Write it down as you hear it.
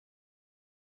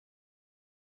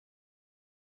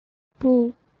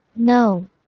不 ，no，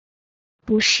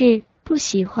 不是，不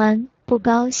喜欢，不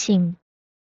高兴。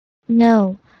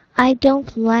No, I don't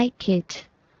like it.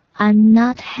 I'm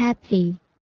not happy.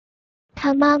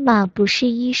 她妈妈不是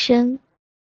医生。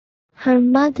Her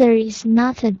mother is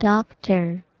not a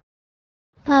doctor.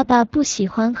 爸爸不喜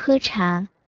欢喝茶。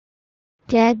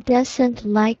Dad doesn't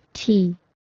like tea.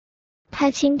 他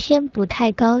今天不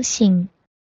太高兴。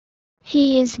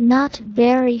He is not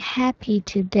very happy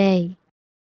today.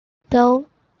 都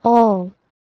all.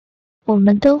 我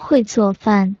们都会做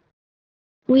饭。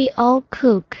We all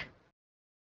cook.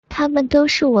 他们都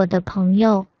是我的朋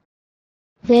友。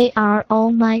They are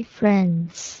all my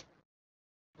friends.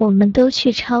 我们都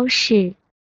去超市。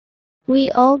We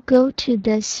all go to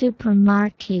the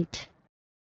supermarket.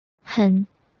 很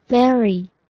very.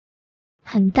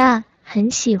 很大，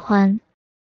很喜欢。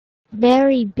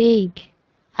Very big.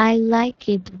 I like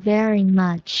it very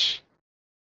much.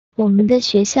 我们的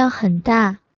学校很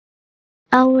大。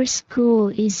Our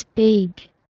school is big.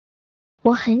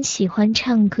 我很喜欢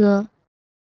唱歌。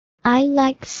I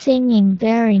like singing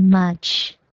very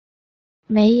much.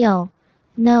 没有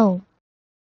no.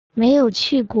 没有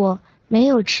去过，没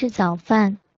有吃早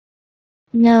饭。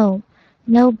No,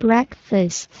 no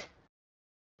breakfast.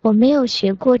 我没有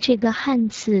学过这个汉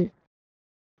字。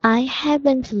I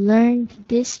haven't learned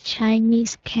this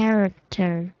Chinese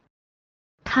character.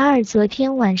 卡尔昨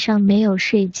天晚上没有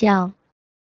睡觉。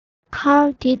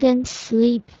Carl didn't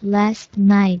sleep last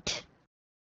night.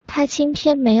 他今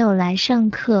天没有来上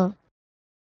课。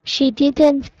She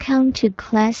didn't come to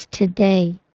class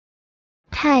today.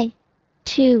 太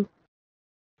too.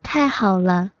 太好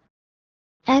了。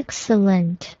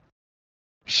Excellent.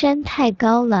 山太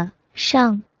高了，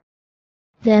上。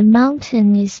The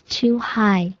mountain is too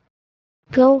high.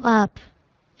 Go up.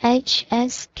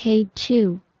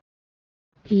 HSK2.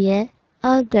 别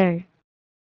other.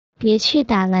 别去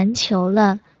打篮球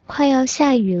了，快要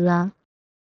下雨了。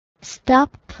Stop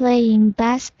playing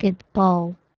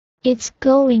basketball. It's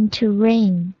going to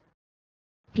rain.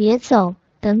 别走，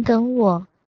等等我。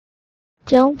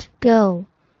Don't go.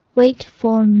 Wait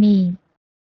for me.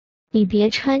 你别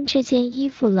穿这件衣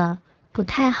服了，不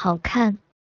太好看。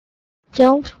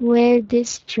Don't wear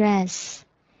this dress.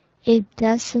 It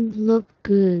doesn't look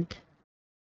good.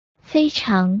 非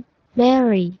常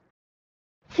very.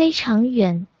 非常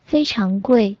远，非常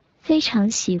贵，非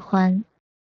常喜欢。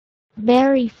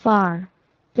Very far.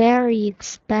 Very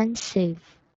expensive.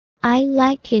 I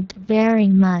like it very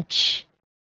much.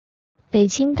 北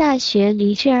京大学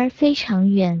离这儿非常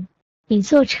远，你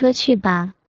坐车去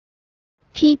吧。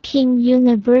Peking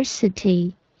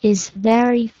University is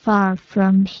very far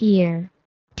from here.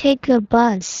 Take a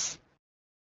bus.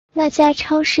 那家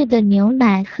超市的牛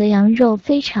奶和羊肉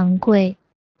非常贵，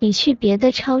你去别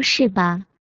的超市吧。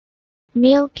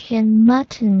Milk and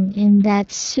mutton in that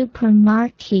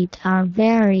supermarket are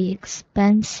very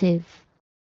expensive.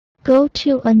 Go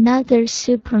to another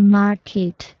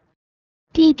supermarket.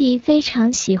 弟弟非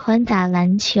常喜欢打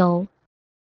篮球。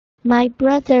My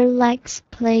brother likes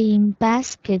playing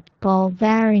basketball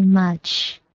very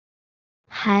much.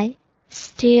 还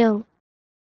still.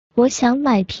 我想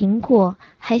买苹果，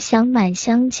还想买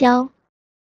香蕉。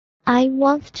I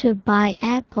want to buy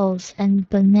apples and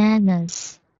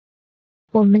bananas.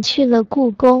 我们去了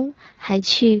故宫，还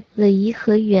去了颐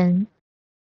和园。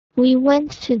We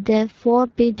went to the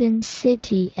Forbidden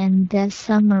City and the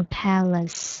Summer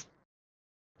Palace.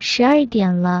 12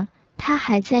点了，他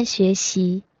还在学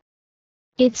习。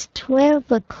It's 12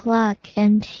 o'clock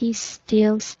and he's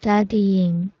still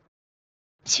studying.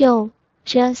 就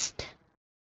just.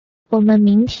 我们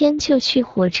明天就去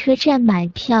火车站买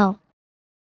票。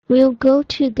We'll go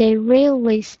to the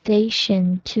railway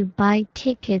station to buy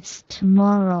tickets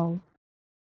tomorrow.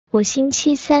 我星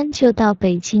期三就到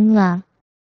北京了。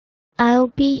I'll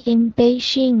be in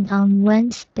Beijing on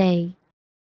Wednesday.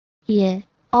 也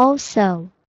also.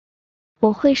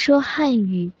 我会说汉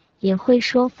语，也会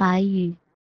说法语。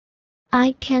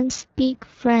I can speak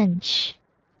French,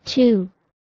 too.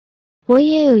 我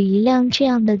也有一辆这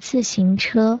样的自行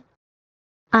车。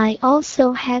I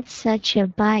also have such a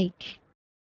bike.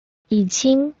 已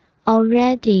经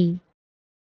already.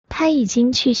 他已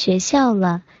经去学校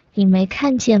了，你没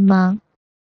看见吗？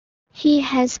 He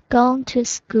has gone to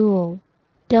school.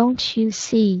 Don't you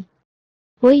see?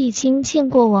 我已经见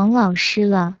过王老师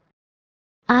了。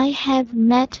I have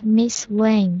met Miss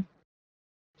Wang.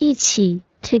 一起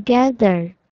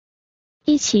together.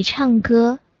 一起唱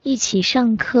歌，一起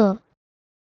上课。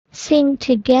Sing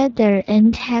together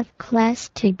and have class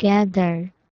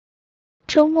together.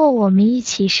 周末我们一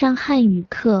起上汉语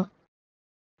课。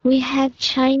We have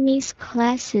Chinese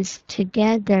classes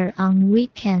together on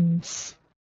weekends.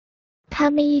 他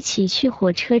们一起去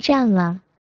火车站了。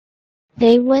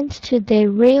They went to the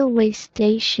railway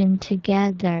station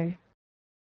together.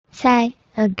 再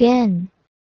again.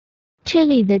 这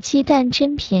里的鸡蛋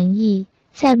真便宜，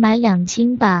再买2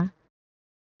斤吧。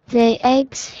The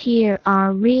eggs here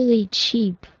are really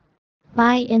cheap.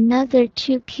 Buy another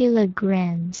 2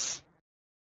 kilograms.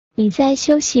 你再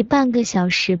休息半个小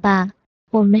时吧，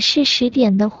我们是10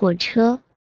点的火车。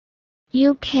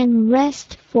You can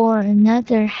rest for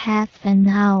another half an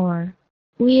hour.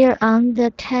 We're on the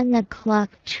 10 o'clock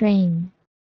train.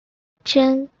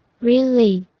 真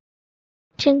really.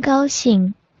 真高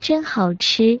兴，真好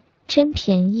吃，真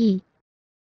便宜。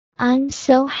I'm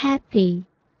so happy.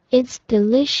 It's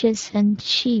delicious and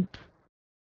cheap.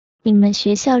 你们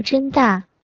学校真大。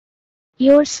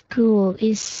Your school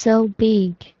is so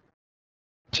big.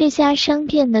 这家商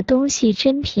店的东西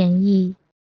真便宜。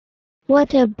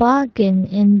What a bargain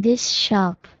in this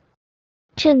shop.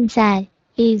 正在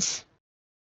is.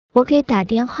 我给打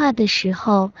电话的时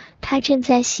候，她正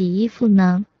在洗衣服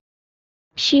呢。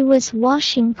She was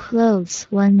washing clothes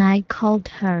when I called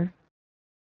her.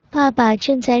 爸爸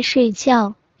正在睡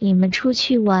觉，你们出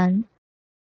去玩。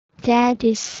Dad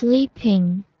is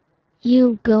sleeping.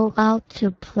 You go out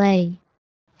to play.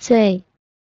 最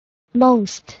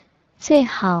most 最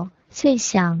好，最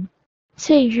想，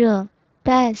最热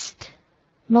best,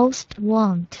 most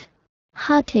want,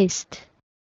 hottest.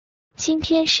 今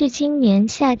天是今年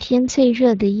夏天最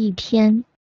热的一天。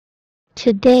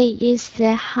Today is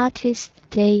the hottest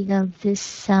day of this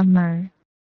summer.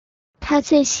 他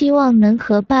最希望能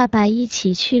和爸爸一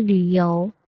起去旅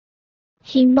游。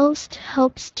He most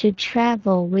hopes to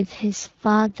travel with his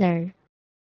father.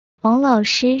 王老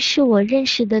师是我认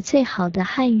识的最好的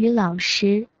汉语老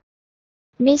师。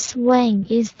Miss Wang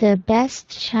is the best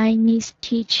Chinese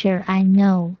teacher I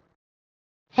know.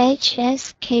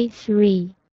 HSK3.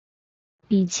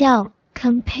 比较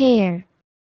compare.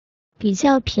 比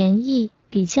较便宜，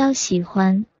比较喜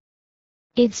欢。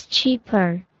It's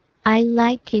cheaper. I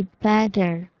like it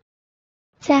better.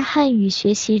 在汉语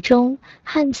学习中，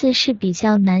汉字是比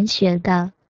较难学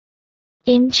的。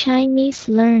In Chinese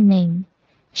learning,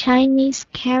 Chinese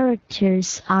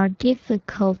characters are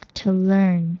difficult to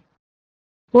learn.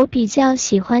 我比较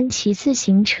喜欢骑自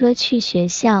行车去学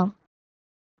校。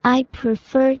I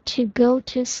prefer to go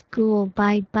to school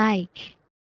by bike.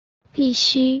 必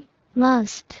须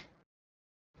must.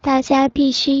 大家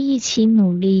必须一起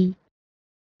努力。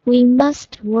We must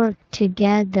work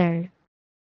together.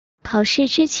 考试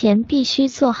之前必须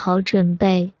做好准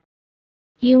备。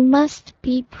You must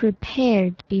be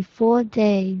prepared before the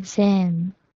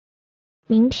exam.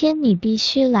 明天你必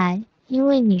须来，因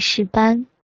为你是班。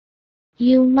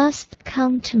You must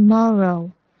come tomorrow,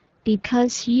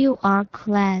 because you are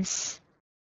class.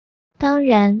 当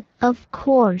然 of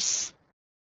course.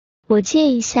 我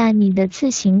借一下你的自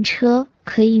行车，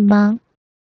可以吗？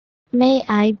 May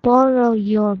I borrow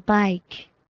your bike?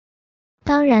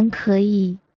 当然可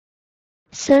以。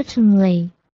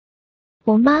Certainly.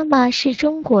 我妈妈是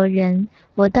中国人，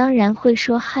我当然会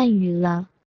说汉语了。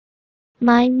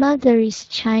My mother is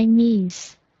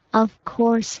Chinese. Of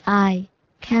course I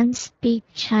can speak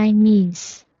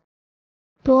Chinese.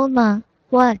 多么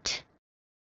what?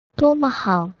 多么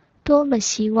好，多么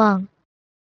希望。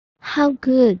How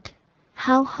good,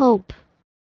 how hope.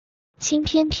 今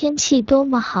天天气多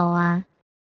么好啊。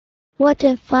What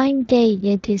a fine day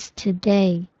it is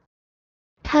today.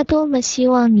 她多么希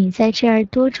望你在这儿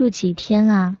多住几天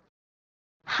啊。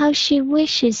How she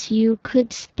wishes you could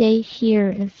stay here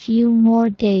a few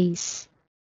more days.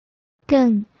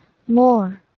 更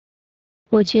more.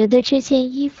 我觉得这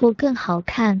件衣服更好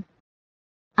看。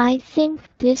I think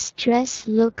this dress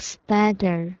looks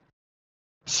better.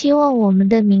 希望我们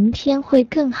的明天会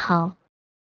更好。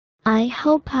I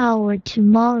hope our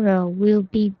tomorrow will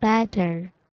be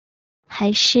better.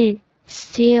 还是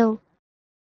still.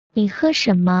 你喝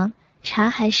什么？茶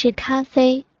还是咖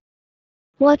啡？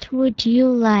 What would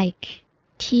you like?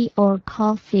 Tea or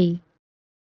coffee?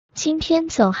 今天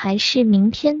走还是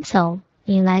明天走？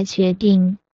你来决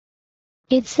定。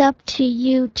It's up to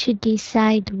you to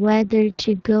decide whether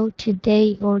to go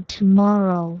today or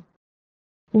tomorrow.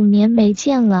 5年没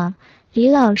见了，李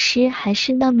老师还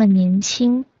是那么年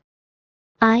轻。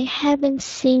I haven't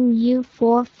seen you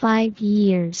for 5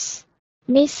 years.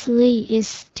 Miss Lee is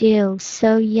still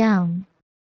so young.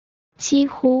 几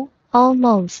乎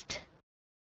almost.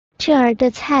 这儿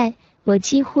的菜我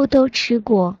几乎都吃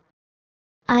过。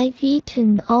I've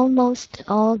eaten almost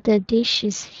all the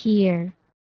dishes here.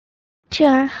 这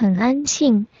儿很安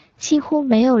静，几乎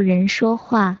没有人说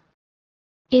话。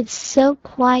It's so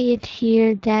quiet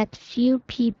here that few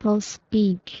people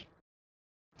speak.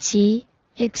 极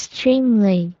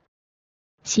extremely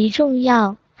极重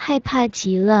要，害怕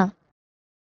极了。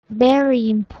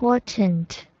Very important,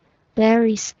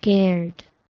 very scared.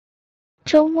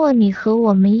 周末你和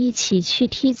我们一起去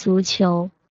踢足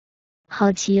球，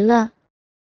好极了。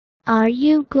Are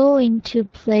you going to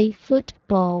play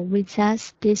football with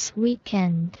us this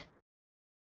weekend?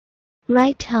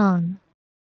 Right on.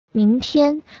 明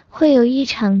天会有一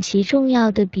场极重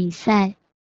要的比赛。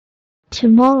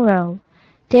Tomorrow,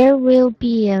 there will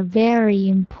be a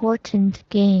very important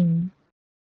game.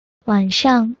 晚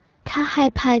上，他害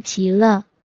怕极了，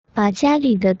把家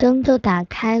里的灯都打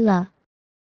开了。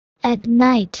At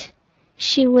night,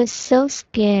 she was so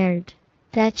scared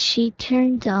that she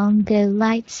turned on the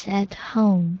lights at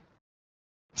home.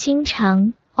 经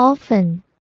常 often.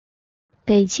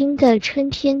 北京的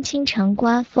春天经常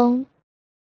刮风。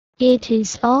It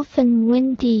is often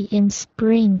windy in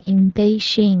spring in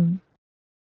Beijing.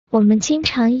 我们经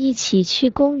常一起去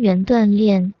公园锻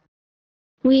炼。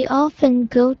We often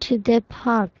go to the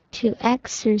park to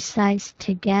exercise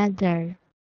together.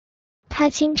 他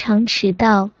经常迟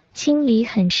到，经理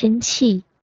很生气。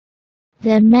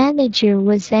The manager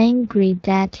was angry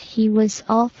that he was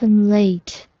often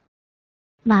late.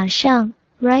 马上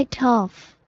right off.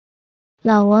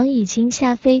 老王已经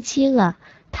下飞机了，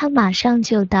他马上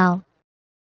就到。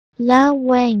Lao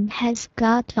Wang has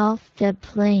got off the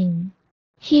plane.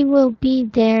 He will be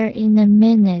there in a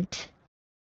minute.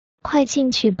 快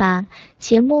进去吧，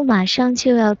节目马上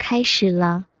就要开始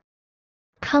了。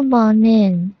Come on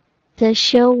in. The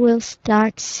show will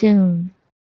start soon.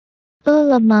 饿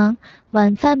了吗？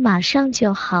晚饭马上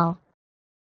就好。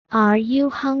Are you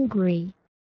hungry?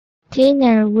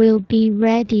 Dinner will be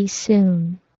ready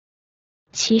soon.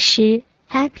 其实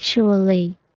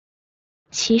actually.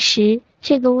 其实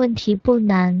这个问题不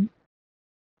难。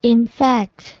In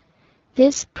fact,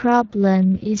 this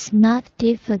problem is not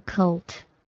difficult.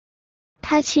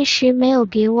 他其实没有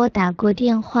给我打过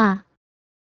电话。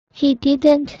He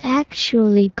didn't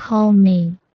actually call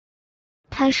me.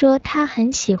 他说他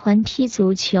很喜欢踢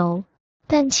足球，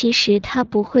但其实他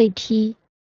不会踢。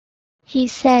He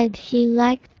said he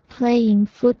liked playing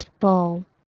football,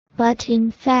 but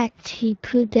in fact he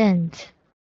couldn't.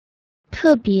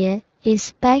 特别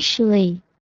especially.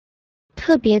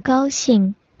 特别高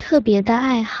兴，特别的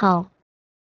爱好。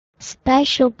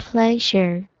Special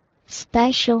pleasure,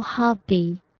 special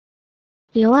hobby.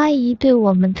 刘阿姨对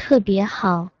我们特别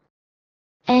好。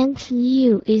Aunt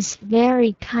Liu is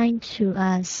very kind to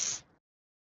us.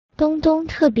 东东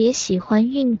特别喜欢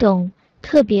运动，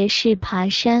特别是爬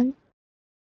山。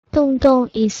洞洞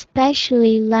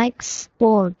especially likes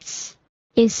sports,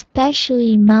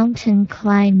 especially mountain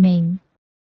climbing.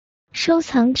 收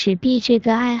藏纸币这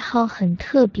个爱好很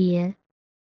特别。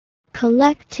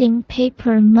Collecting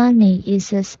paper money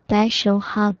is a special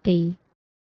hobby.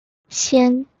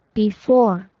 先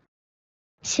before.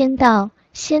 先到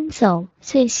先走，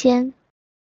最先。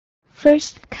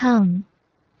First come,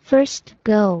 first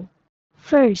go.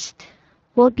 First,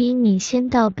 我比你先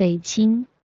到北京。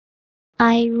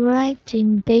I arrived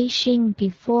in Beijing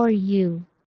before you.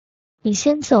 你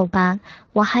先走吧，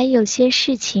我还有些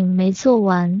事情没做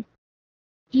完。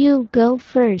You go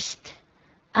first.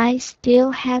 I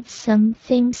still have some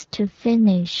things to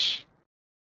finish.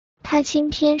 她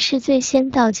今天是最先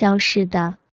到教室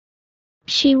的。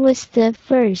She was the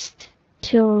first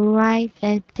to arrive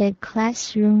at the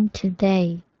classroom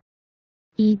today.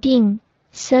 一定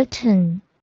certain.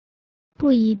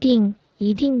 不一定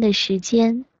一定的时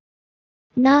间。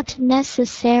Not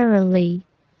necessarily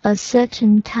a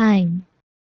certain time.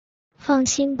 放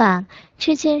心吧，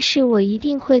这件事我一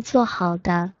定会做好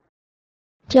的。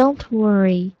Don't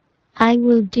worry, I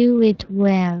will do it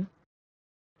well.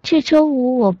 这周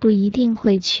五我不一定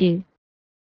会去。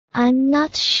I'm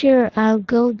not sure I'll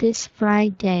go this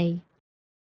Friday.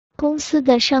 公司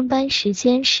的上班时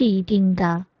间是一定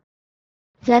的。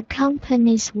The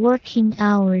company's working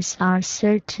hours are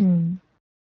certain.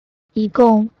 一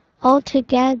共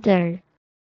altogether.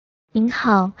 您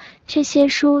好，这些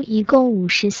书一共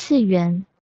54元。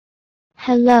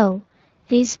Hello,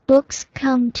 these books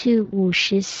come to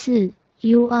 54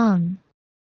 yuan.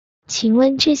 请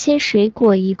问这些水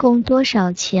果一共多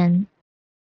少钱？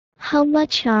 How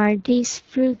much are these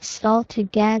fruits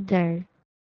altogether?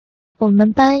 我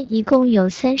们班一共有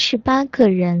38个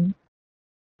人。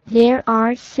There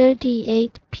are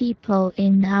 38 people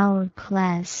in our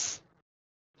class.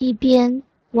 一边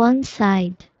one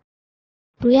side.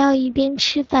 不要一边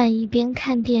吃饭一边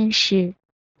看电视，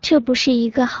这不是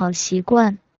一个好习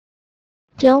惯。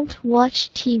Don't watch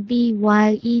TV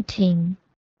while eating.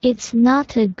 It's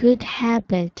not a good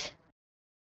habit.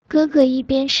 哥哥一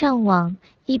边上网，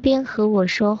一边和我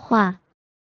说话。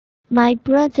My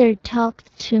brother talked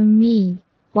to me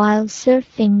while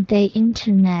surfing the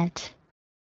internet.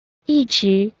 一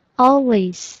直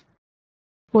always.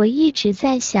 我一直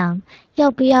在想，要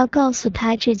不要告诉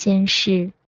他这件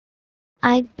事。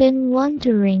I've been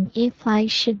wondering if I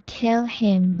should tell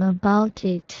him about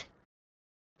it.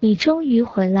 你终于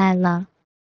回来了，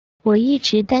我一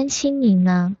直担心你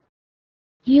呢。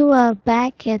You are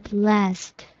back at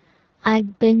last.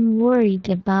 I've been worried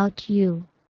about you.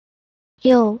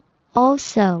 You,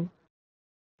 also.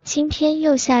 今天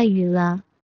又下雨了。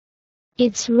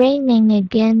It's raining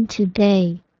again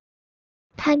today.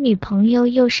 他女朋友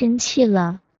又生气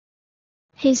了。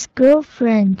His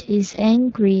girlfriend is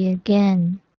angry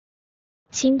again.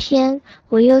 今天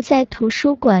我又在图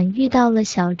书馆遇到了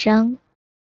小张。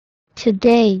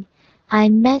Today, I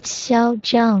met Xiao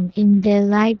Zhang in the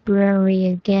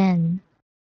library again.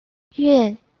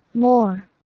 月 more.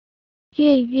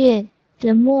 月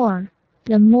the more,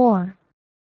 the more.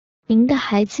 您的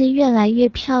孩子越来越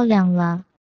漂亮了。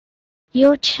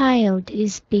Your child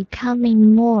is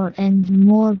becoming more and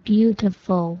more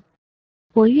beautiful.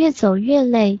 我越走越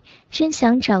累，真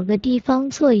想找个地方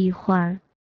坐一会儿。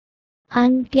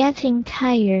I'm getting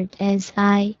tired as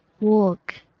I walk.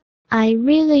 I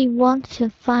really want to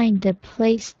find a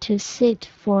place to sit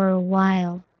for a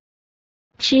while.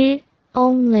 只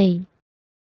only.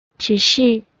 只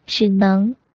是只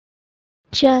能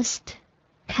just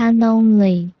can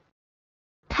only.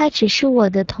 他只是我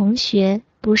的同学，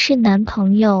不是男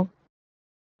朋友。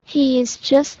He is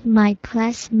just my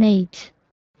classmate,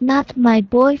 not my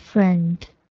boyfriend.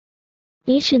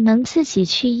 你只能自己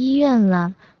去医院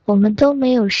了，我们都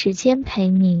没有时间陪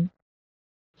你。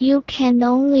You can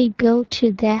only go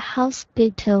to the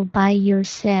hospital by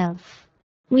yourself.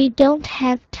 We don't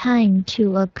have time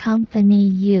to accompany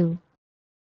you.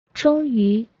 终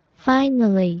于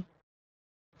finally.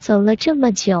 走了这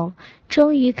么久，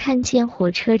终于看见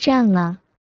火车站了。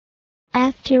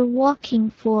After walking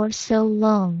for so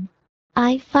long,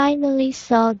 I finally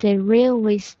saw the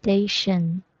railway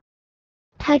station.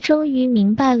 他终于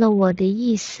明白了我的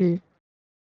意思。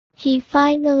He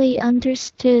finally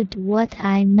understood what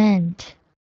I meant.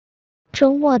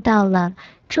 周末到了，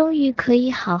终于可以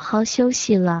好好休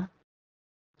息了。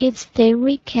It's the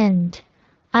weekend.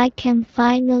 I can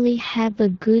finally have a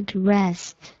good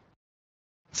rest.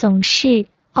 总是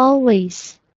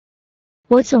always.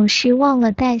 我总是忘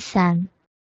了带伞。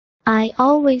I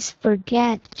always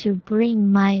forget to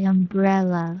bring my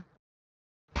umbrella.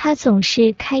 他总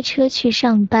是开车去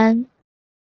上班。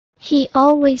He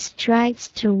always drives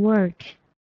to work.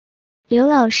 刘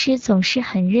老师总是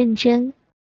很认真。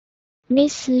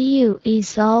Miss Liu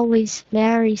is always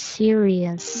very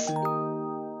serious.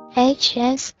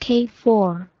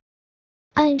 HSK4.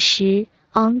 按时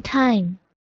on time.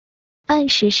 按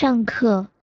时上课。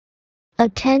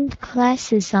Attend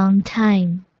classes on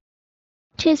time.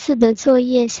 这次的作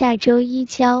业下周一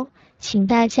交，请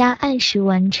大家按时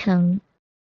完成。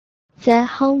The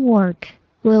homework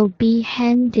will be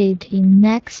handed in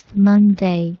next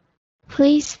Monday.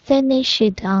 Please finish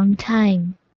it on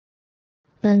time.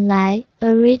 本来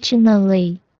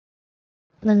originally.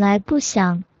 本来不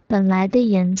想，本来的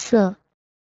颜色。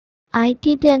I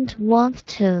didn't want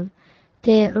to.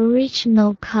 The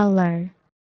original color.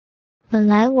 本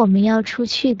来我们要出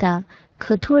去的，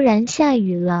可突然下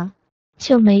雨了，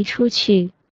就没出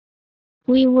去。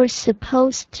We were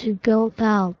supposed to go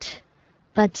out,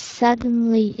 but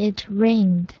suddenly it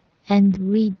rained, and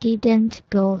we didn't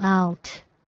go out.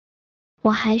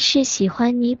 我还是喜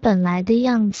欢你本来的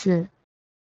样子。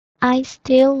I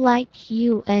still like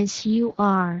you as you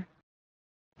are.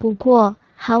 不过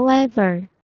however.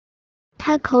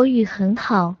 他口语很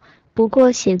好，不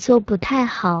过写作不太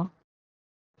好。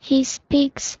He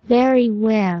speaks very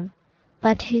well,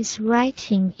 but his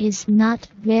writing is not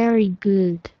very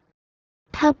good.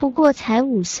 他不过才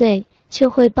5岁，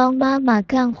就会帮妈妈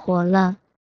干活了。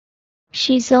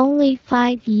She's only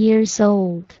 5 years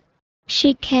old.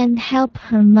 She can help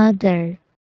her mother.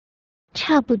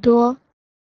 差不多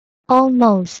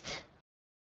almost.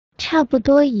 差不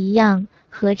多一样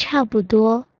和差不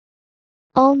多。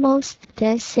Almost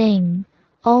the same,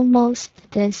 almost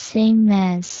the same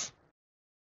as.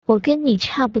 我跟你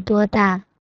差不多大。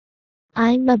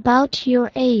I'm about your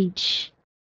age.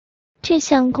 这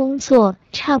项工作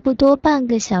差不多半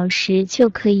个小时就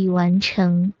可以完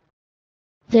成。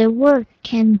The work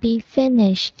can be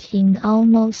finished in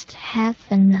almost half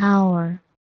an hour.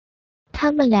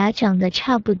 他们俩长得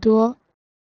差不多。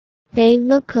They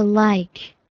look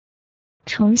alike.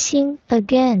 重新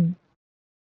again.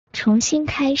 重新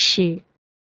开始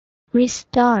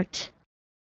restart.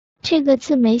 这个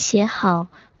字没写好，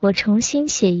我重新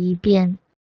写一遍。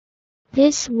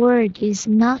This word is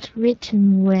not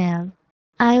written well.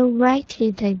 I'll write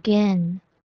it again.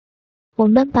 我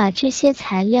们把这些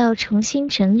材料重新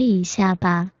整理一下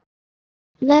吧。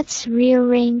Let's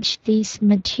rearrange these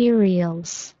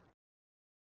materials.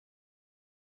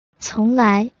 从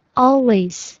来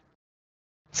always.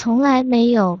 从来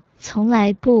没有，从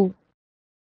来不。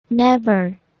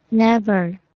Never,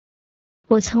 never.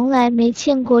 我从来没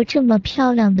见过这么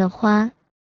漂亮的花。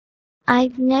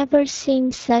I've never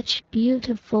seen such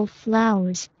beautiful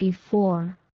flowers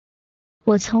before.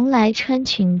 我从来穿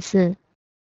裙子。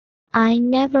I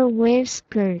never wear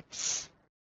skirts.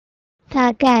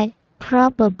 大概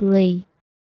probably.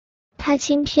 她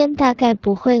今天大概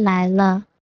不会来了。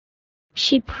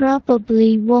She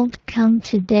probably won't come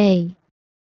today.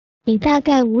 你大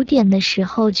概5点的时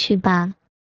候去吧。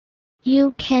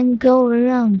You can go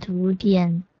around 5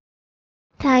点。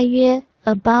大约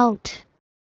about.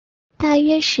 大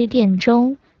约10点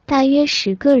钟，大约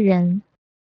10个人。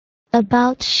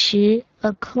About 10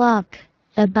 o'clock,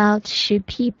 about 10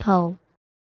 people.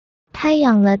 他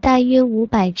养了大约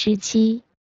500只鸡。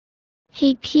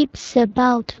He keeps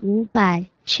about 500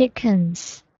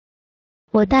 chickens.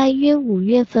 我大约5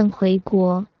月份回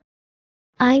国。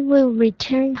I will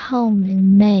return home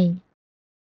in May.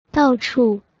 到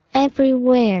处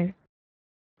everywhere.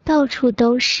 到处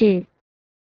都是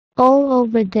all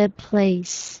over the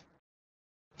place.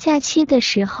 假期的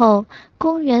时候，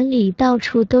公园里到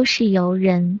处都是游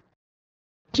人。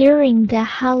During the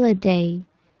holiday,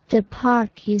 the park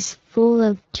is full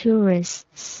of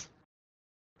tourists.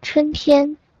 春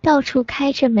天，到处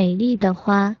开着美丽的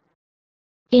花。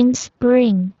In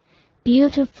spring,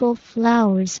 beautiful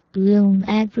flowers bloom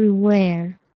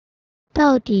everywhere.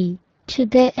 到底 to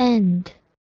the end.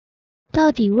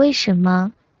 到底为什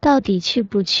么？到底去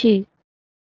不去？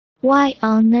 Why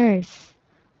on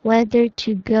earth?Whether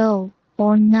to go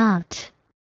or not.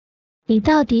 你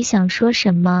到底想说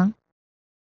什么？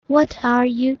 What are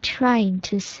you trying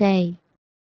to say?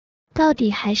 到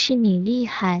底还是你厉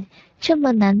害，这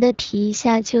么难的题一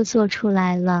下就做出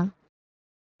来了。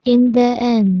In the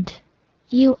end,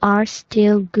 you are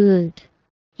still good.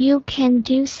 You can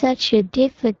do such a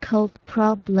difficult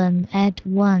problem at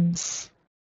once.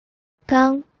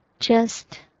 刚 just.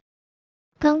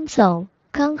 刚走，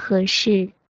刚合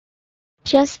适。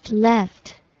Just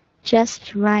left,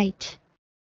 just right.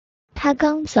 他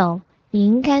刚走，你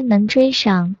应该能追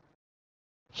上。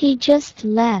He just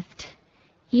left.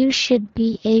 You should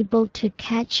be able to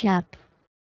catch up.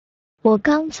 我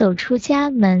刚走出家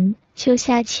门，就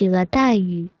下起了大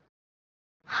雨。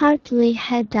Hardly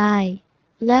had I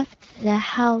left the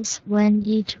house when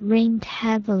it rained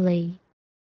heavily.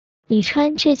 你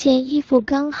穿这件衣服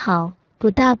刚好，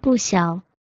不大不小。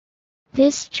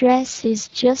This dress is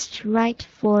just right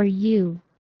for you,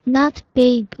 not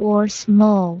big or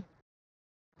small.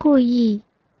 故意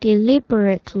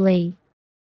deliberately.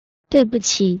 对不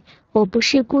起，我不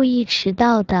是故意迟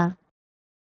到的。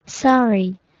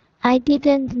Sorry, I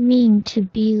didn't mean to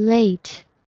be late.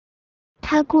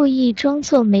 他故意装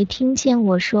作没听见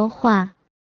我说话。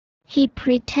He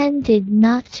pretended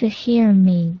not to hear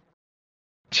me.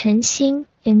 诚心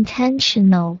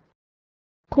intentional.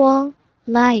 光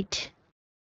light.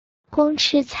光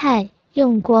吃菜，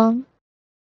用光。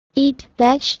Eat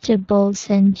vegetables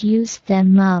and use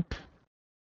them up.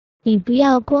 你不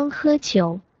要光喝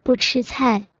酒，不吃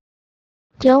菜。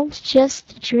Don't just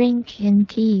drink and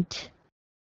eat.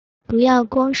 不要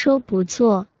光说不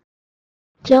做。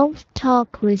Don't talk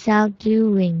without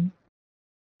doing.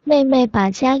 妹妹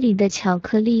把家里的巧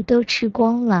克力都吃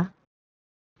光了。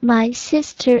My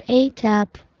sister ate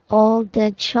up all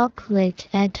the chocolate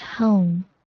at home.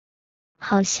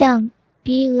 好像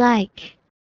be like.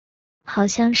 好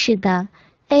像是的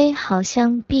A 好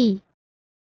像 B.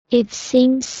 It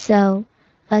seems so,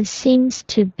 A seems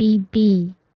to be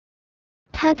B.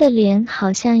 他的脸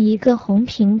好像一个红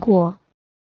苹果。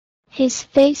His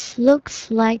face looks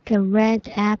like a red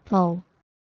apple.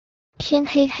 天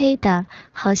黑黑的，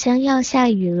好像要下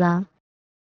雨了。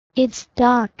It's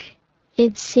dark,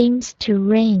 It seems to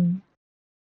rain.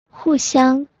 互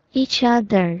相 each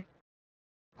other.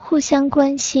 互相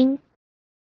关心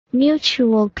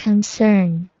mutual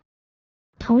concern.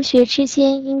 同学之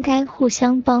间应该互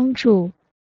相帮助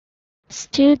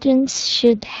Students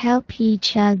should help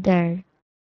each other.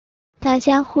 大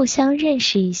家互相认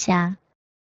识一下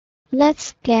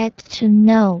Let's get to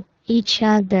know each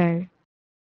other.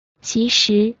 及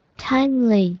时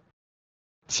timely.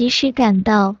 及时赶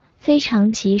到，非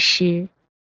常及时。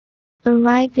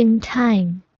Arrive in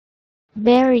time,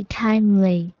 very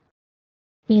timely.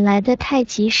 你来得太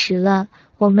及时了，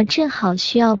我们正好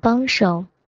需要帮手。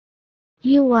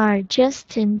You are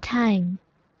just in time,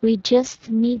 we just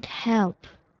need help.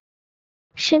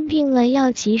 生病了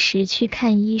要及时去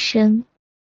看医生。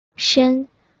生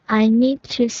I need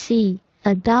to see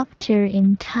a doctor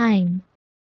in time.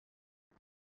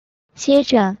 接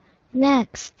着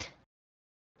next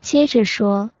接着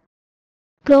说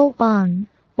Go on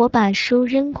我把书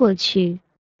扔过去，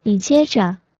你接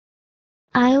着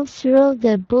I'll throw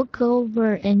the book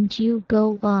over and you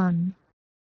go on.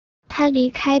 他离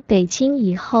开北京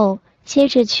以后，接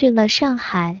着去了上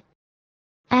海。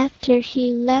After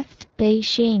he left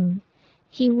Beijing,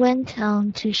 he went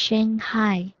on to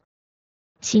Shanghai.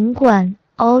 尽管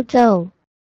although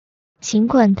尽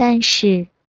管但是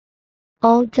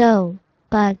although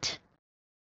but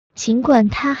尽管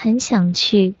他很想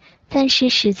去，但是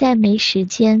实在没时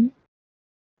间。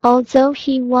Although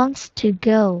he wants to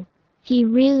go, he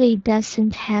really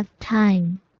doesn't have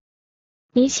time.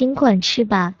 你尽管吃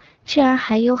吧，这儿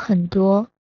还有很多。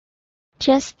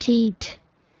Just eat.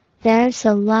 There's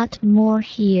a lot more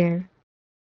here.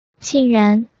 竟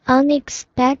然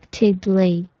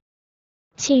unexpectedly.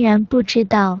 竟然不知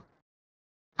道。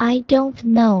I don't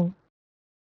know.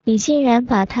 你竟然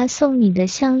把他送你的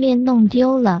项链弄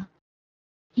丢了。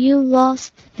You lost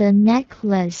the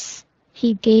necklace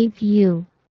he gave you.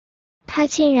 他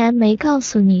竟然没告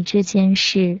诉你这件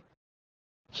事。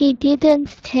He didn't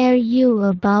tell you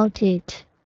about it.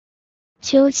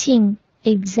 究竟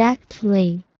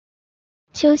exactly.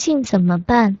 究竟怎么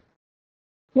办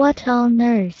What on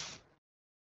earth?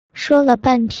 说了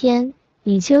半天，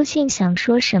你究竟想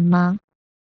说什么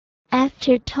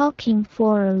？After talking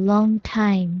for a long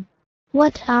time,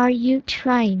 what are you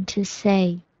trying to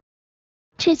say?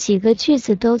 这几个句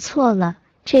子都错了，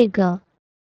这个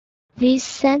These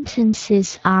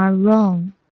sentences are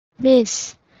wrong.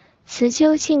 This 词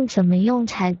究竟怎么用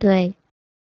才对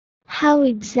How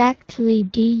exactly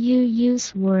do you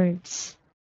use words?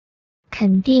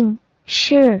 肯定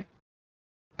Sure.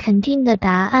 肯定的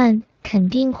答案，肯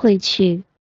定会去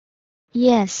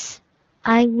Yes,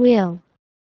 I will.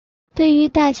 对于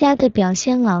大家的表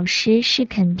现，老师是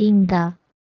肯定的。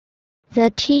The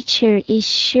teacher is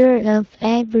sure of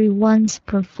everyone's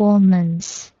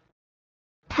performance.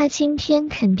 他今天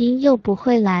肯定又不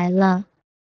会来了。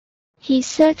He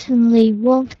certainly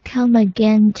won't come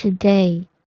again today.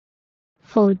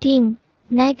 否定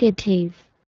negative.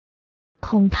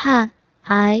 恐怕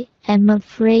I am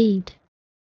afraid.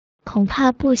 恐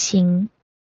怕不行。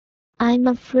I'm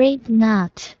afraid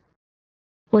not.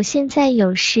 我现在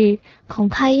有事，恐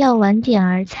怕要晚点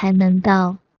儿才能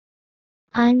到。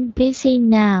I'm busy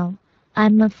now.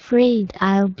 I'm afraid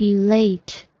I'll be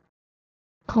late.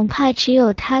 恐怕只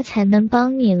有他才能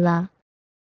帮你了。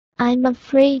I'm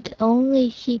afraid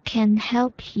only he can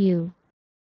help you.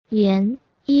 连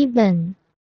even.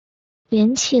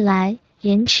 连起来，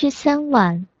连吃3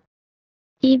碗。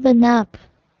Even up.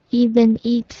 Even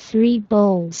eat 3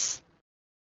 bowls.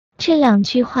 这两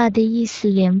句话的意思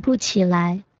连不起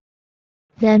来。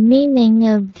The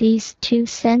meaning of these two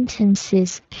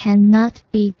sentences cannot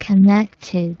be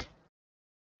connected.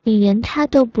 你连他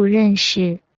都不认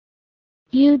识。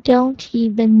You don't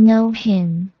even know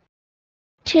him.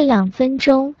 这2分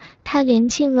钟，他连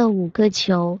进了5个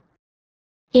球。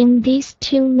In these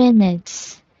 2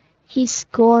 minutes, he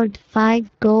scored 5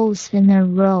 goals in a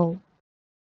row.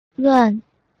 乱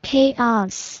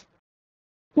chaos.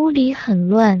 屋里很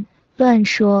乱，乱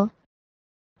说。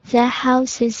The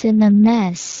house is in a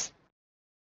mess.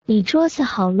 你桌子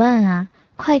好乱啊，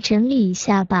快整理一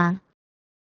下吧。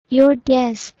Your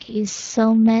desk is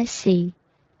so messy.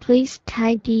 Please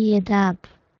tidy it up.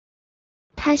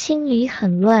 他心里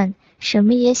很乱，什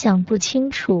么也想不清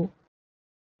楚。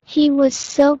He was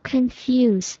so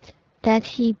confused that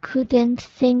he couldn't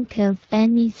think of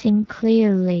anything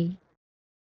clearly.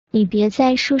 你别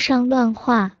在书上乱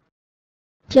画。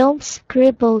Don't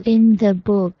scribble in the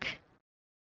book.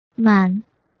 满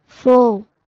full.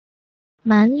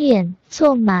 满脸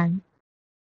坐满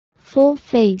full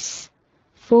face,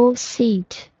 full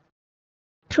seat.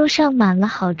 桌上满了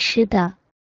好吃的。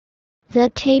The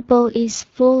table is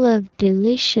full of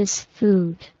delicious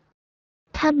food.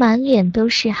 他满脸都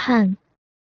是汗。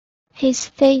His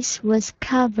face was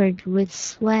covered with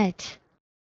sweat.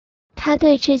 他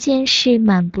对这件事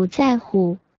满不在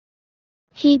乎。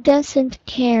He doesn't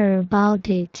care about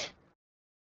it.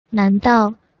 难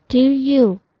道 do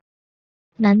you?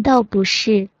 难道不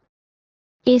是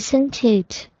Isn't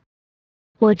it?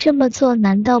 我这么做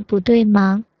难道不对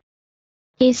吗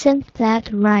Isn't that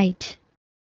right?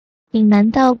 你难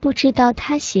道不知道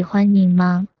她喜欢你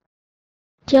吗？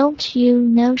 Don't you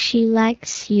know she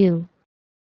likes you?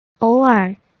 偶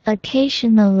尔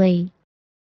occasionally.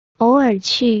 偶尔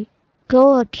去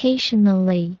go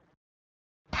occasionally.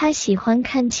 他喜欢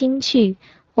看京剧，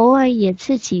偶尔也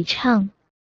自己唱。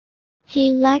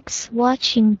He likes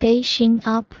watching Beijing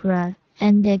opera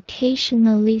and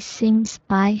occasionally sings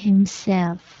by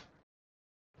himself.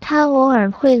 他偶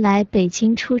尔会来北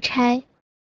京出差。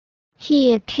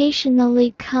He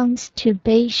occasionally comes to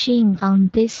Beijing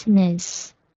on business.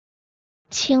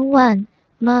 千万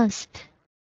must.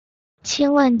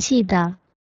 千万记得。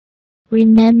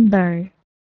Remember.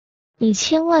 你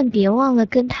千万别忘了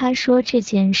跟他说这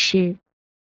件事。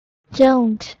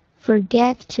Don't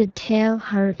forget to tell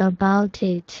her about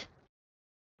it.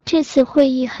 这次会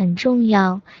议很重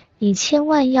要，你千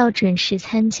万要准时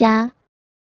参加。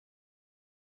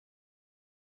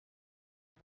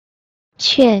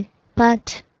却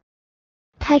but.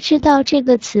 他知道这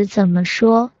个词怎么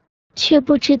说，却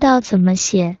不知道怎么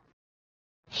写。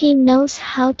He knows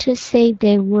how to say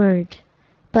the word,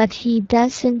 but he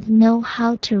doesn't know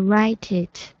how to write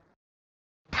it.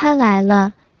 他来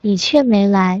了，你却没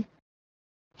来。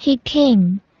He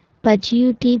came, but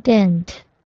you didn't.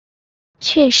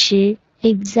 确实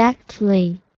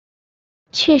exactly.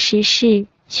 确实是，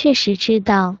确实知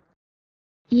道。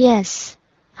Yes,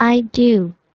 I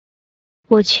do.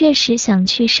 我确实想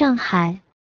去上海。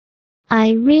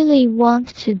I really want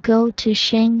to go to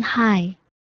Shanghai.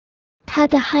 他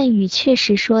的汉语确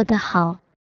实说得好。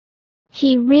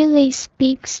He really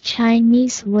speaks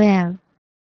Chinese well.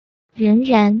 仍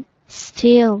然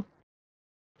still.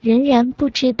 仍然不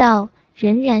知道，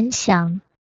仍然想。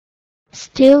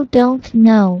Still don't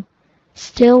know.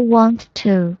 Still want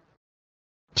to.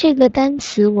 这个单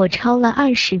词我抄了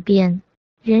20遍，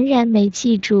仍然没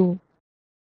记住。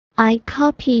I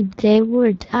copied the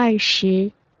word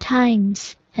 20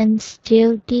 times and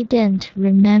still didn't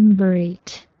remember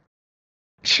it.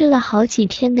 吃了好几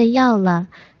天的药了，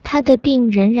他的病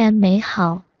仍然没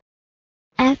好。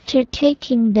After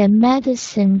taking the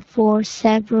medicine for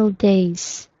several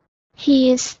days,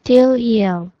 he is still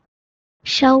ill.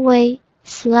 稍微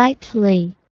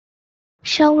slightly.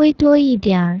 稍微多一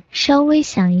点，稍微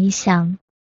想一想。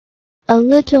A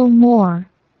little more.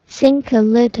 Think a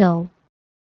little.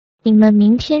 你们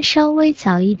明天稍微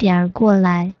早一点过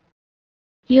来。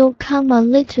You'll come a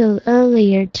little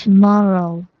earlier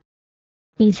tomorrow.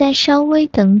 你再稍微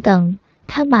等等，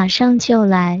他马上就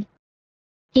来。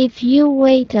If you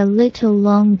wait a little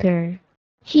longer,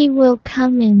 he will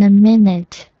come in a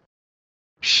minute.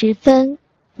 十分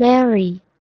very.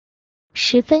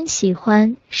 十分喜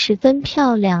欢，十分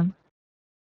漂亮。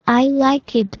I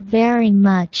like it very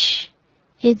much.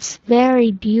 It's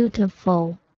very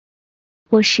beautiful.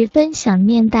 我十分想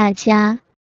念大家。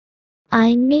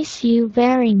I miss you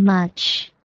very much.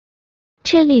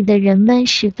 这里的人们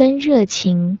十分热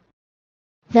情。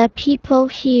The people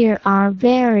here are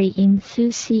very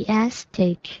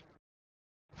enthusiastic.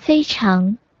 非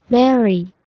常 very.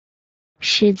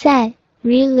 实在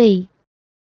really.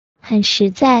 很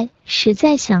实在，实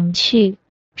在想去，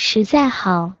实在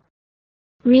好。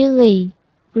Really,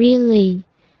 really,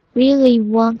 really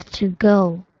want to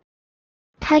go.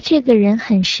 他这个人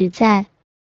很实在。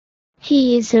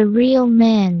He is a real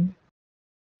man.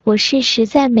 我是实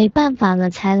在没办法了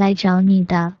才来找你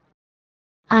的。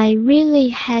I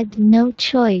really had no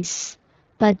choice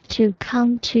but to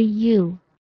come to you.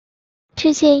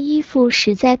 这件衣服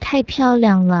实在太漂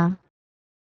亮了。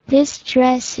This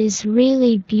dress is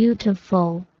really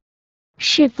beautiful.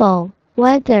 是否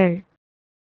whether.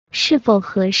 是否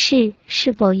合适，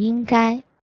是否应该。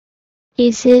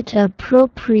Is it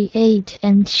appropriate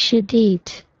and should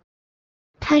it?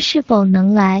 他是否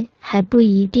能来，还不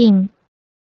一定。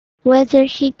Whether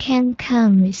he can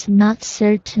come is not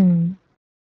certain.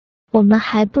 我们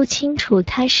还不清楚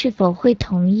他是否会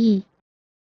同意。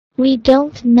We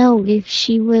don't know if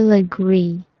she will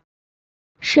agree.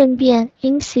 顺便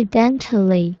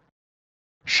incidentally.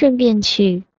 顺便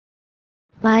去。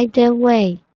By the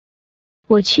way.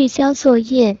 我去交作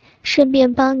业，顺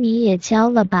便帮你也交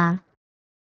了吧。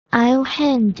I'll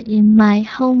hand in my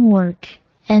homework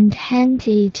and hand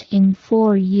it in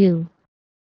for you.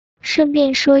 顺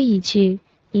便说一句，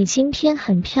你今天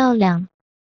很漂亮。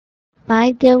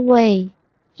By the way,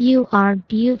 you are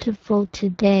beautiful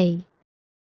today.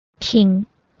 挺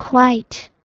quite.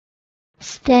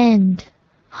 Stand,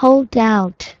 hold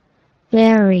out,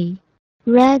 very,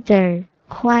 rather,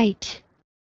 quite.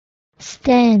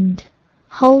 Stand,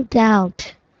 hold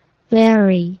out,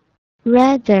 very,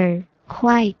 rather,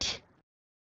 quite.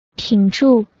 挺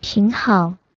住，挺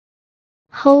好。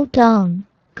Hold on,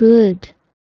 good.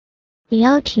 你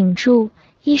要挺住，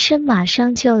医生马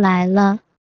上就来了。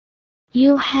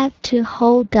You have to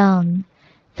hold on.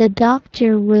 The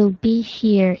doctor will be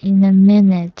here in a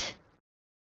minute.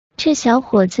 这小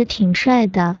伙子挺帅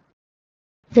的。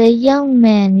The young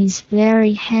man is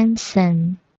very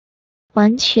handsome.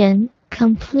 完全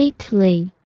completely.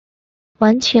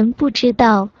 完全不知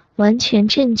道，完全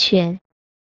正确。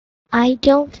I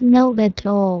don't know at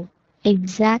all,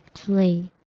 exactly.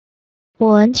 我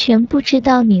完全不知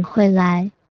道你会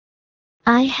来。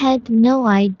I had no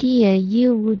idea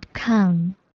you would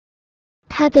come.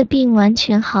 他的病完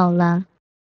全好了。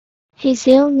His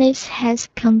illness has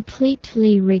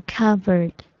completely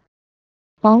recovered.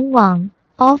 往往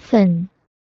often.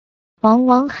 往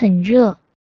往很热。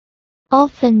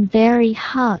Often very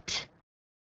hot.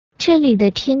 这里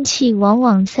的天气往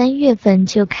往3月份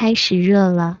就开始热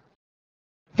了。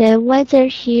The weather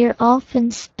here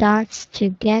often starts to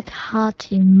get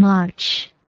hot in March.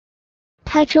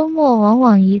 他周末往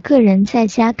往一个人在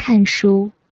家看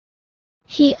书。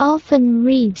He often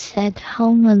reads at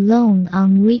home alone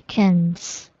on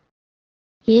weekends.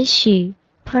 也许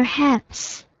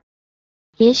perhaps.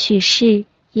 也许是，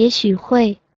也许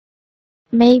会。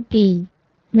Maybe,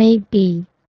 maybe.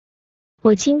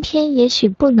 我今天也许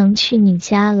不能去你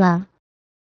家了。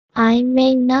I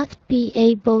may not be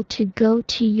able to go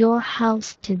to your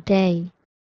house today.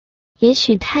 也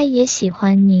许他也喜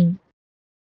欢你。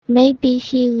Maybe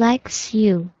he likes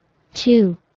you,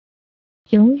 too.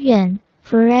 永远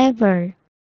forever.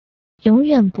 永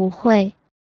远不会。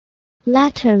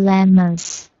Latter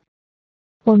lemmas.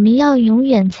 我们要永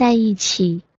远在一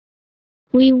起。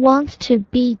We want to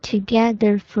be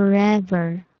together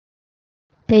forever.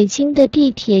 北京的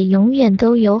地铁永远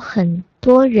都有很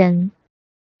多人。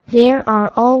There are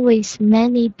always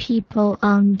many people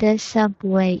on the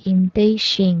subway in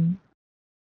Beijing.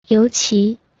 尤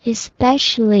其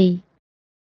especially.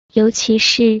 尤其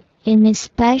是 in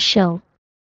especial.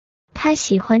 他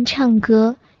喜欢唱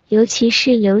歌，尤其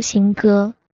是流行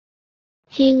歌。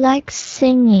He likes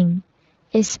singing,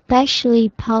 especially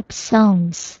pop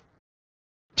songs.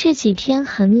 这几天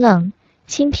很冷，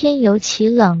今天尤其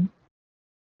冷。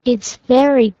It's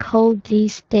very cold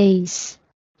these days,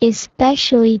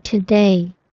 especially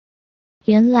today.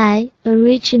 原来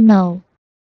original.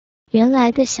 原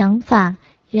来的想法，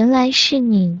原来是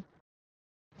你。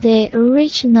The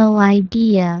original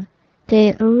idea,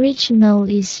 the original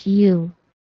is you.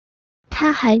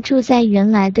 他还住在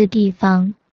原来的地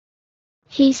方。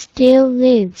He still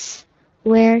lives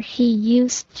where he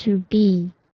used to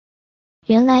be.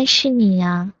 原来是你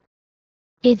啊。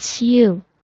It's you.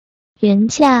 原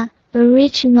价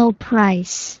original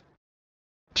price.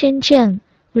 真正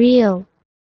real.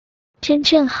 真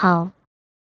正好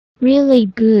really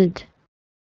good.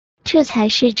 这才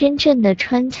是真正的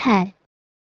川菜。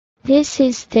This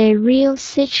is the real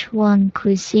Sichuan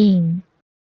cuisine.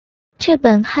 这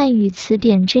本汉语词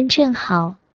典真正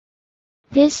好。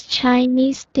This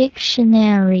Chinese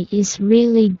dictionary is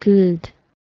really good.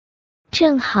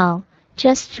 正好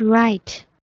just right.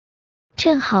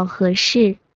 正好合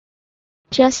适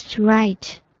just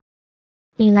right.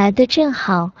 你来的正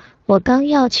好，我刚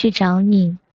要去找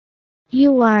你。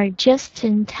You are just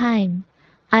in time.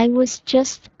 I was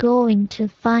just going to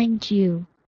find you.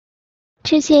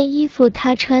 这件衣服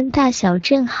他穿大小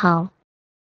正好。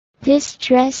This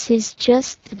dress is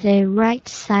just the right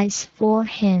size for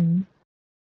him.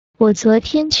 我昨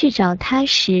天去找他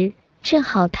时，正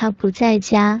好他不在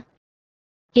家。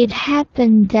It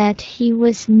happened that he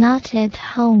was not at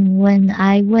home when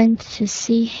I went to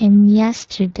see him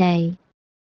yesterday.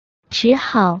 只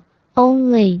好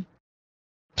only.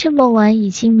 这么晚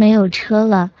已经没有车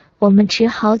了，我们只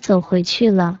好走回去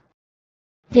了。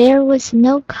There was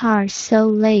no car so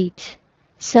late,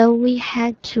 so we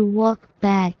had to walk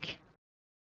back.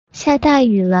 下大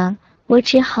雨了，我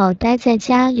只好待在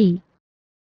家里。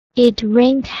It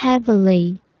rained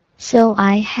heavily, so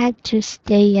I had to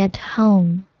stay at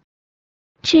home.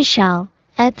 至少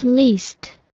at least.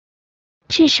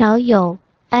 至少有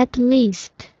at least.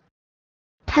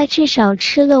 他至少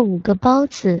吃了5个包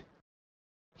子。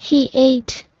He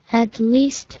ate at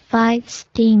least 5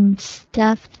 steamed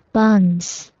stuffed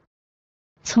buns.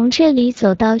 从这里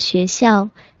走到学校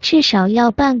至少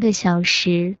要半个小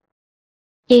时。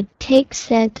It takes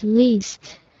at least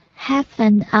half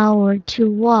an hour to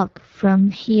walk from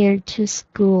here to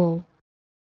school.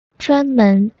 专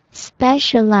门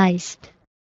specialized.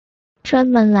 专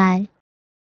门来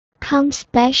come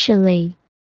specially.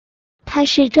 他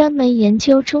是专门研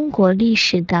究中国历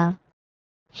史的。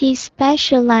He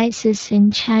specializes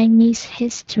in Chinese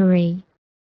history.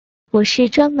 我是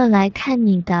专门来看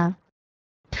你的。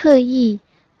特意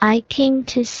I came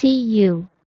to see you.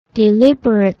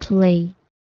 Deliberately.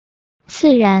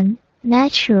 自然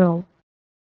natural.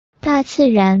 大自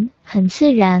然很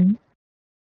自然。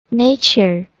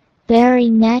Nature, very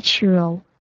natural.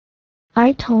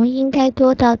 儿童应该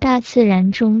多到大自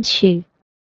然中去。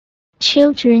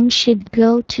Children should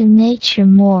go to nature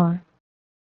more.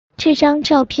 这张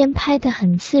照片拍得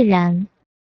很自然。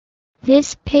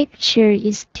This picture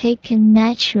is taken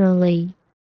naturally.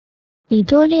 你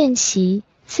多练习，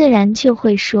自然就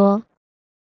会说。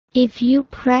If you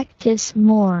practice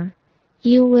more,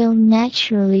 you will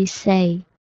naturally say.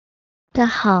 的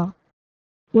好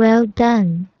well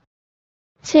done.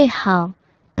 最好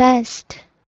best.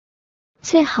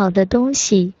 最好的东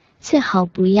西，最好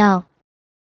不要。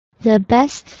The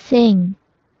best thing,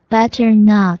 better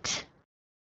not.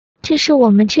 这是我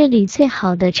们这里最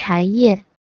好的茶叶。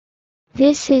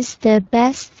This is the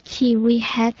best tea we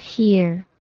have here.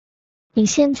 你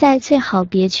现在最好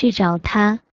别去找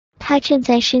他，他正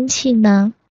在生气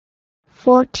呢。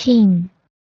14.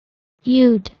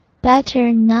 You'd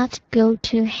better not go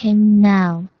to him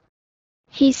now.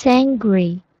 He's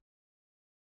angry.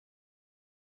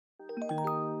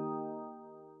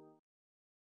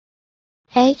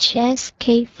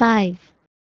 HSK5.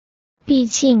 毕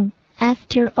竟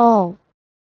after all.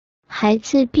 孩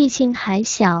子毕竟还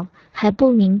小，还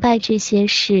不明白这些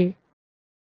事。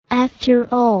After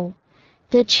all,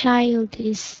 the child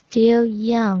is still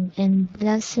young and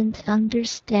doesn't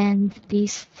understand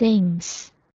these things.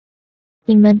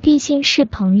 你们毕竟是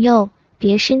朋友，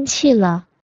别生气了。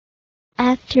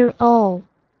After all,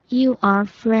 you are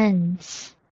friends.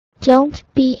 Don't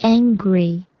be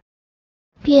angry.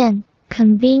 变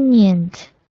convenient.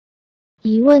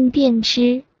 一问便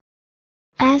知。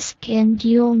Ask and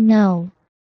you'll know.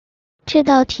 这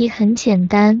道题很简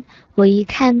单，我一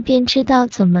看便知道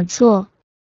怎么做。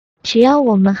只要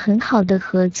我们很好的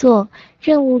合作，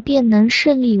任务便能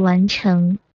顺利完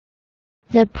成。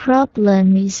The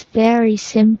problem is very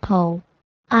simple.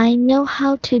 I know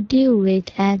how to do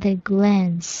it at a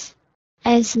glance.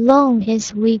 As long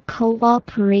as we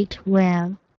cooperate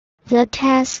well, the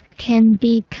task can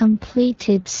be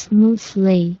completed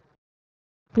smoothly.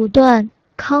 不断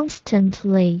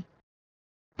constantly.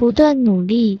 不断努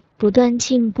力，不断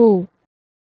进步。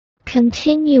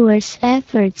Continuous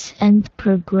efforts and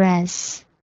progress.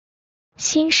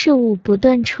 新事物不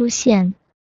断出现。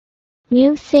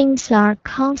New things are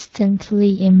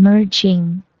constantly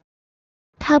emerging.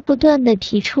 他不断地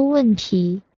提出问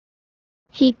题。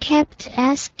He kept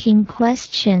asking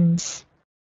questions.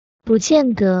 不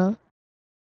见得。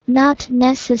Not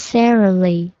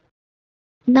necessarily.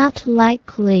 Not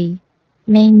likely.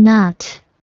 May not.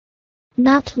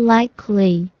 Not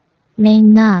likely. May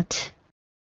not.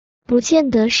 不见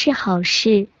得是好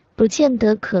事，不见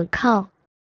得可靠。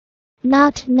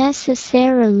Not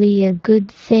necessarily a good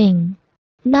thing.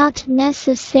 Not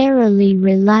necessarily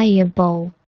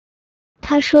reliable.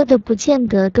 他说的不见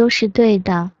得都是对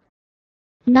的。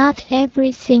Not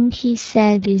everything he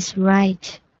said is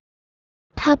right.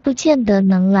 他不见得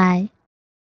能来。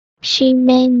She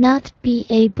may not be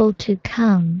able to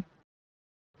come.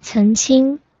 曾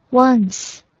经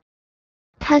once.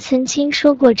 他曾经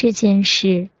说过这件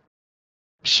事。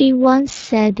She once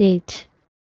said it.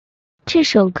 这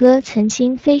首歌曾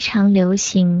经非常流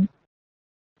行。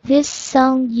This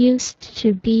song used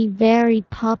to be very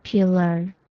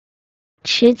popular.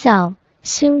 迟早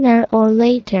sooner or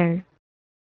later.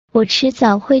 我迟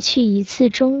早会去一次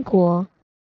中国。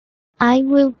I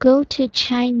will go to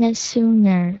China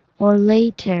sooner or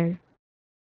later.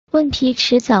 问题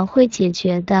迟早会解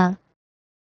决的。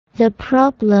The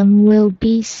problem will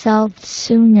be solved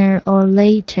sooner or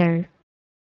later.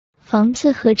 房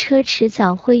子和车迟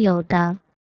早会有的。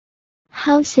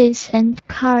Houses and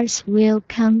cars will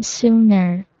come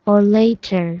sooner or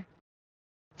later.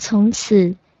 从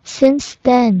此 since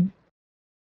then.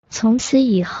 从此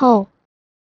以后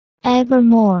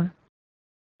evermore.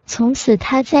 从此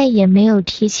他再也没有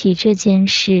提起这件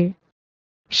事。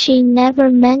She never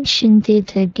mentioned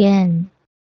it again.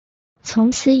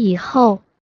 从此以后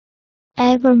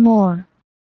evermore.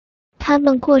 他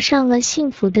们过上了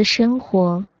幸福的生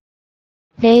活。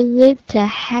They lived a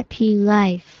happy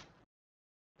life.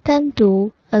 单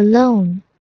独 alone.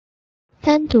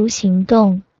 单独行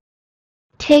动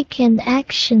take an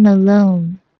action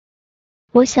alone.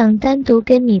 我想单独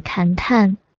跟你谈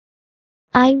谈。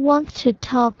I want to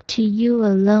talk to you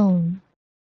alone.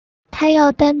 他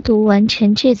要单独完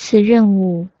成这次任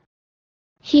务。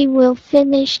He will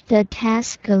finish the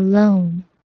task alone.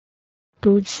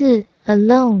 独自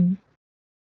alone。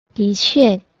的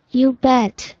确 you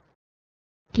bet。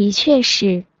的确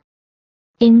是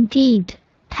indeed，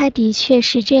 他的确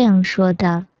是这样说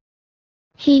的。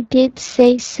He did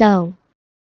say so。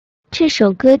这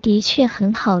首歌的确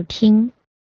很好听。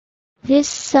This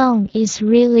song is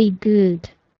really good。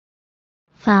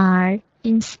反而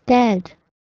instead，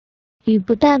 雨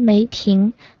不但没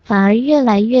停，反而越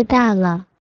来越大了。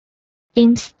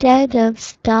Instead of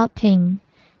stopping,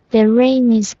 the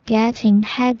rain is getting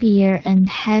heavier and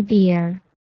heavier。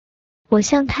我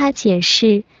向他解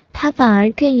释，他反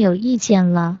而更有意见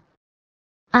了。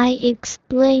I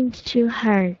explained to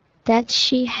her that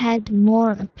she had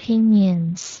more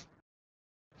opinions。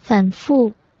反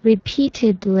复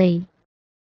repeatedly。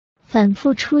反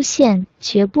复出现，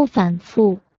绝不反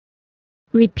复。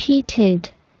Repeated,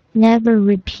 never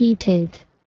repeated。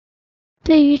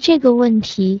对于这个问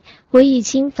题，我已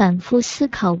经反复思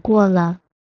考过了。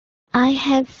I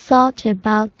have thought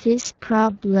about this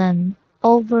problem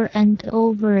over and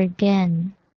over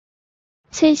again。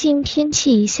最近天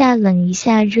气一下冷一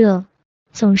下热，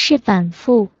总是反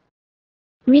复。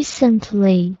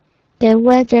Recently, the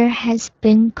weather has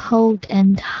been cold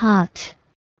and hot,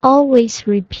 always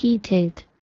repeated。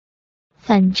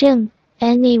反正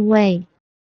anyway。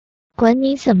管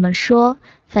你怎么说，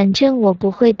反正我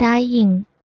不会答应。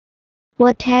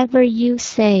Whatever you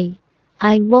say,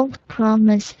 I won't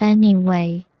promise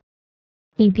anyway。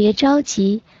你别着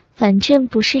急，反正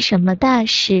不是什么大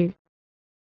事。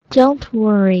Don't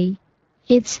worry,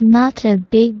 it's not a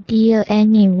big deal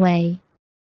anyway。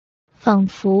仿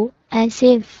佛 as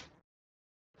if。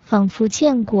仿佛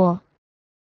见过。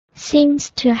Seems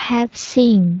to have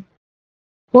seen。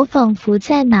我仿佛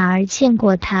在哪儿见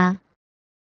过他。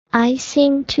I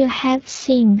seem to have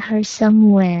seen her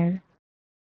somewhere。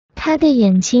她的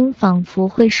眼睛仿佛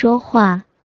会说话。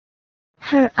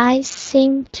Her eyes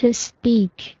seem to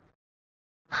speak。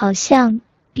好像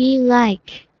be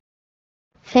like。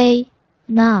非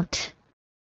not。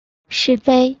是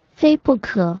非，非不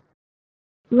可。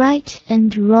Right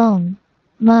and wrong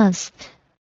must。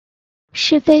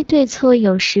是非对错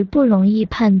有时不容易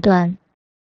判断。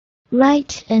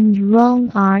Right and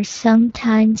wrong are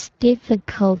sometimes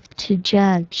difficult to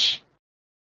judge。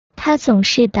他总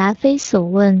是答非所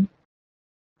问。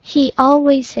He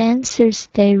always answers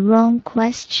the wrong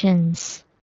questions。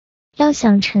要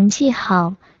想成绩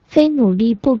好，非努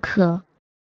力不可。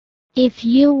If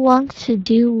you want to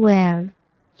do well,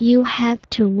 you have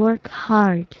to work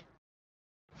hard。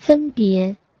分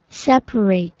别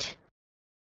separate。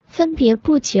分别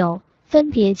不久，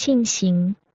分别进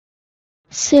行。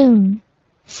Soon,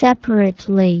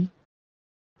 separately。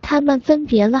他们分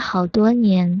别了好多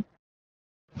年。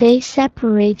They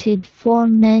separated for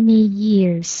many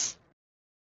years。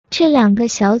这两个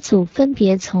小组分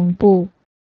别从不。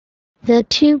The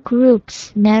two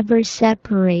groups never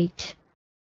separate。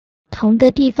同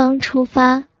的地方出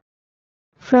发。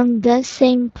From the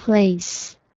same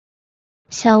place。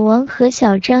小王和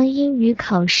小张英语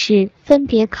考试分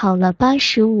别考了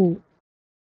85。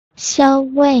Xiao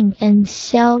Wang and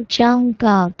Xiao Zhang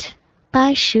got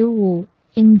 85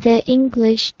 in the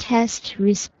English test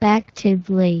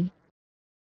respectively。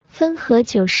分和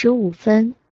95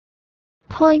分。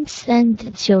Points and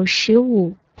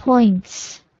 95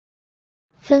 points。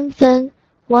纷纷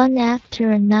one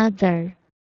after another。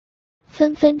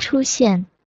纷纷出现。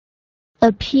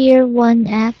Appear one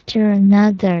after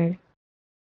another。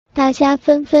大家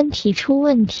纷纷提出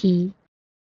问题。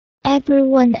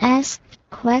Everyone asked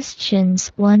questions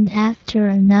one after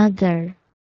another。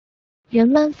人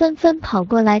们纷纷跑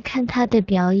过来看他的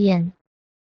表演。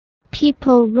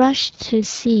People rushed to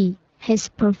see his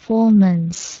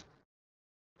performance。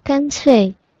干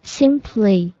脆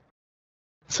simply。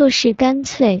做事干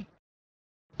脆。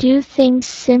Do things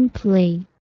simply。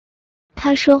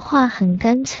他说话很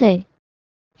干脆。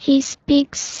He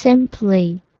speaks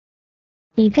simply。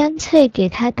你干脆给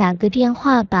他打个电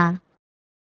话吧。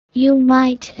You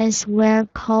might as well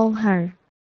call her。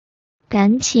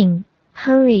赶紧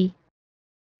hurry。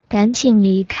赶紧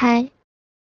离开。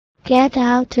Get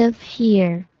out of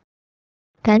here。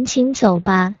赶紧走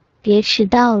吧，别迟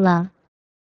到了。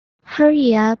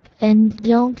Hurry up and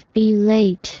don't be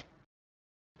late。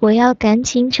我要赶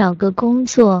紧找个工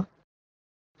作。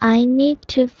I need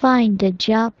to find a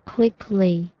job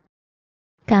quickly。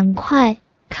赶快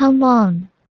come on。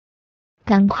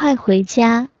赶快回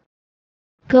家。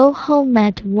Go home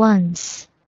at once。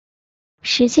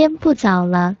时间不早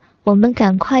了，我们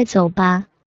赶快走吧。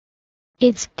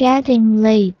It's getting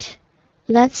late.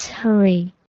 Let's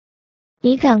hurry.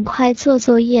 你赶快做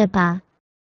作业吧。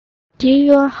Do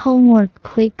your homework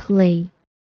quickly.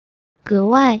 格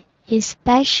外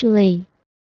especially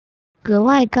格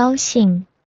外高兴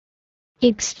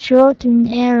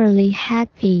extraordinarily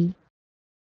happy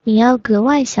你要格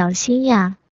外小心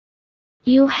呀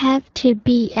You have to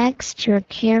be extra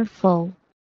careful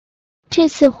这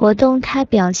次活动她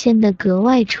表现得格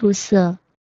外出色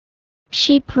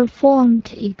She performed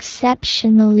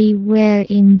exceptionally well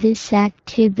in this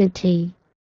activity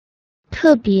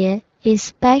特别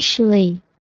especially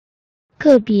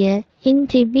个别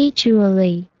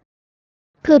individually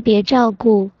个别照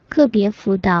顾个别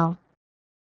辅导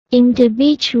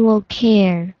individual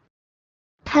care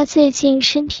他最近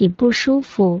身体不舒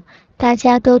服，大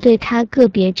家都对他个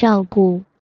别照顾。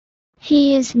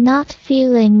He is not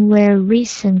feeling well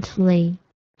recently.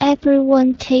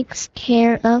 Everyone takes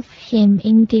care of him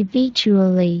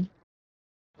individually.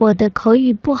 我的口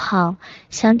语不好，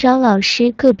想找老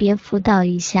师个别辅导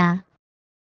一下。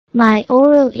My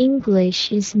oral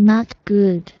English is not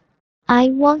good. I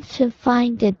want to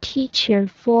find a teacher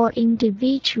for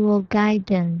individual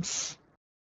guidance.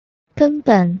 根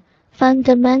本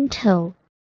fundamental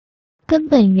根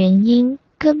本原因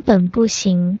根本不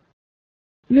行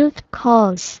root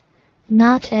cause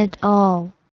not at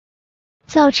all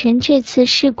造成这次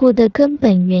事故的根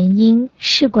本原因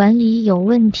是管理有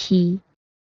问题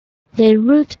The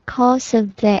root cause of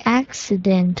the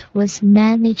accident was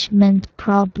management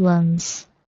problems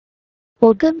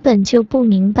我根本就不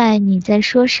明白你在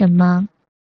说什么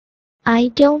I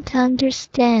don't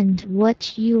understand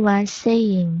what you are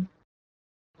saying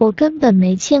我根本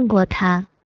没见过他。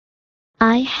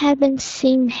I haven't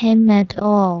seen him at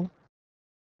all.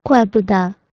 怪不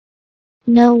得。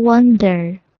No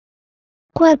wonder.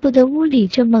 怪不得屋里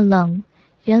这么冷，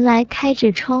原来开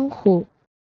着窗户。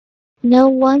No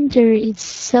wonder it's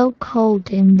so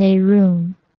cold in their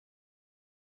room.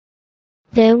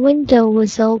 The window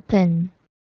was open.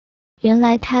 原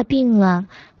来他病了，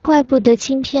怪不得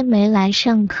今天没来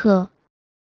上课。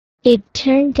It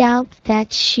turned out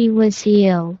that she was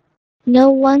ill.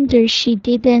 No wonder she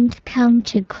didn't come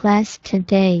to class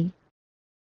today.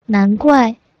 难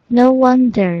怪 no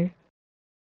wonder.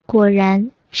 果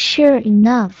然 sure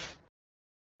enough.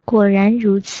 果然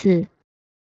如此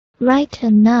right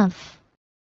enough.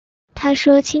 他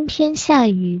说今天下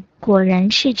雨，果然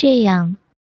是这样。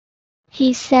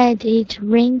He said it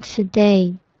rained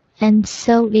today, and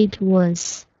so it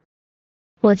was.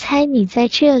 我猜你在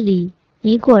这里。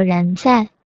你果然在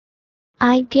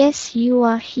I guess you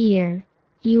are here.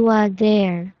 You are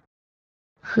there.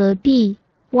 何必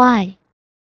Why?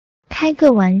 开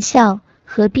个玩笑，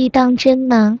何必当真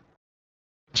呢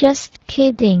Just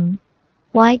kidding.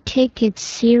 Why take it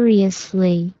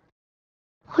seriously?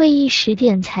 会议10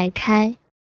点才开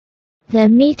The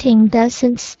meeting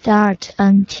doesn't start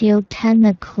until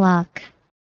 10 o'clock.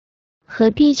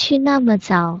 何必去那么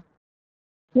早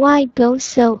Why go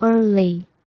so early?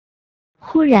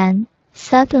忽然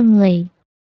suddenly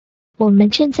我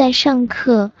们正在上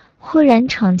课，忽然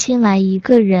闯进来一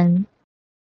个人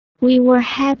We were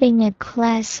having a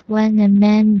class when a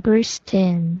man burst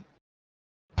in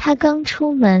他刚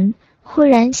出门，忽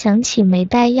然想起没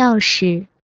带钥匙，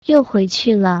又回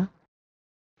去了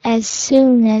As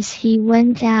soon as he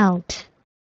went out,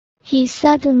 he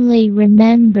suddenly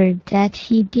remembered that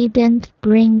he didn't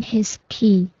bring his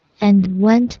key and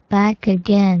went back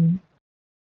again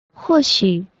或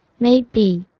许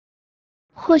maybe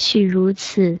或许如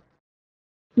此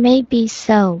maybe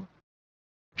so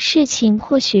事情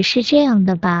或许是这样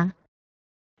的吧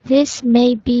This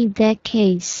may be the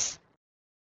case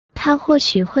他或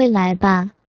许会来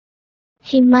吧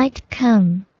He might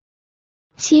come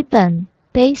基本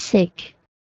basic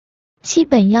基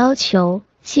本要求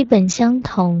基本相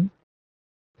同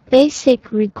Basic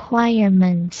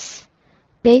requirements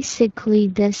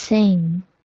basically the same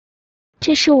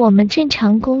这是我们正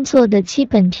常工作的基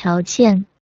本条件。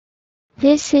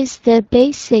This is the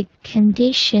basic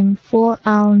condition for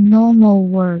our normal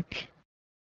work.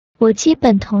 我基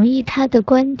本同意他的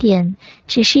观点，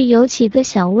只是有几个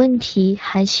小问题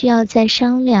还需要再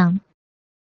商量。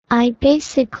I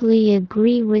basically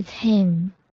agree with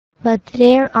him, but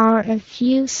there are a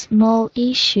few small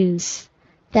issues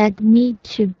that need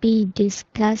to be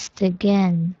discussed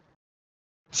again.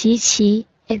 极其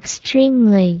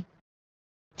extremely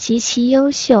极其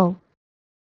优秀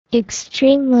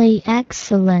extremely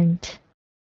excellent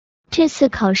这次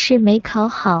考试没考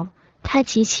好，他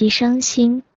极其伤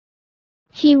心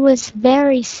He was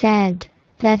very sad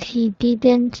that he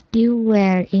didn't do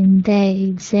well in the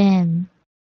exam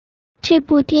这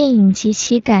部电影极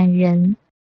其感人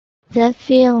The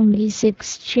film is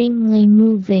extremely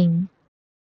moving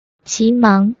急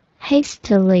忙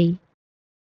hastily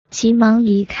急忙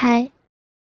离开。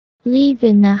Leave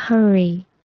in a hurry.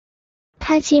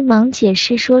 他急忙解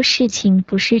释说事情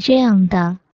不是这样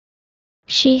的。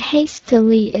She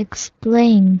hastily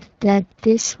explained that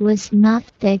this was not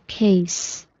the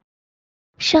case.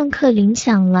 上课铃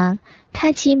响了，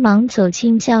他急忙走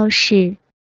进教室。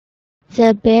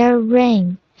The bell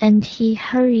rang, and he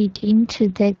hurried into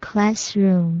the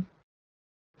classroom.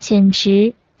 简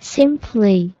直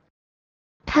simply.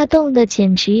 他冻得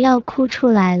简直要哭出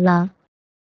来了。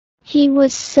He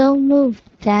was so moved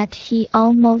that he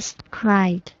almost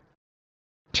cried.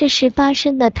 这事发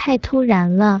生得太突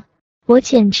然了，我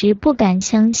简直不敢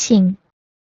相信。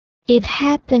It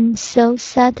happened so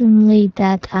suddenly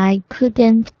that I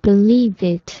couldn't believe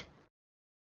it.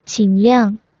 尽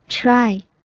量 try.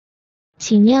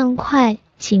 尽量快，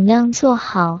尽量做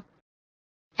好。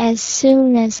As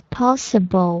soon as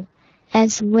possible,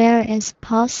 as well as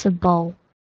possible.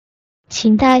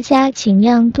 请大家尽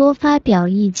量多发表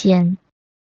意见。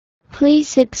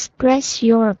Please express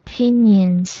your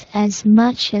opinions as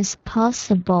much as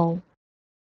possible.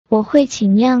 我会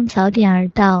尽量早点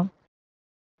到。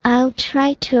I'll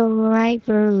try to arrive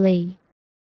early.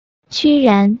 居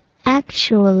然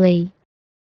actually.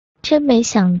 真没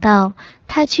想到，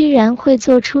他居然会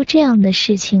做出这样的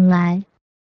事情来。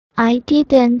I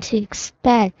didn't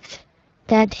expect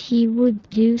that he would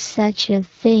do such a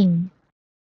thing.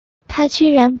 他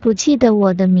居然不记得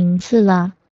我的名字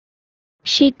了。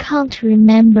She can't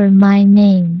remember my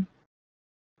name.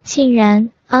 竟然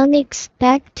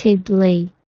unexpectedly.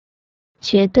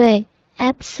 绝对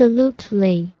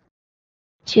absolutely.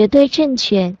 绝对正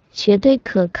确，绝对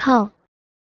可靠。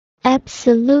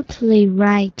Absolutely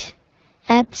right.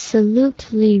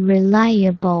 Absolutely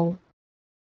reliable.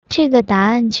 这个答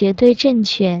案绝对正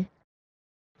确。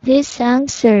This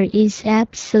answer is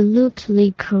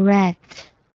absolutely correct.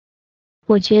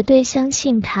 我绝对相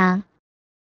信他。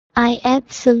I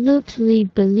absolutely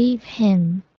believe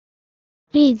him.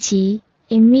 立即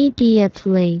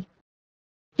immediately.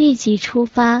 立即出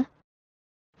发。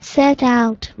Set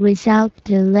out without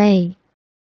delay.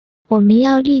 我们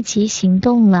要立即行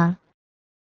动了。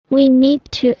We need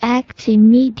to act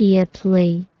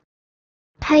immediately.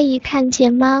 他一看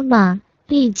见妈妈，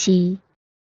立即。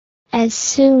As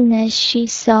soon as she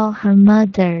saw her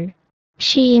mother,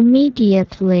 she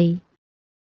immediately.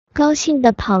 高兴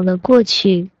地跑了过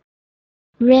去。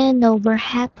Ran over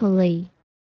happily.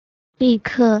 立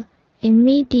刻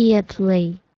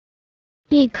immediately.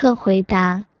 立刻回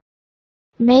答。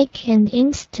Make an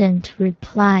instant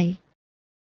reply.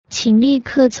 请立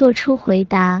刻做出回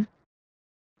答。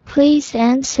Please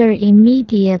answer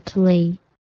immediately.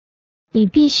 你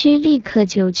必须立刻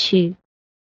就去。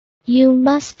You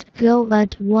must go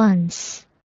at once.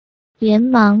 连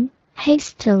忙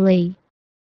hastily.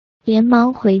 连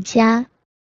忙回家。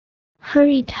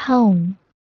Hurried home.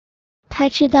 他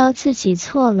知道自己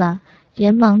错了，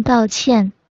连忙道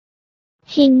歉。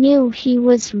He knew he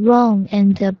was wrong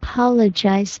and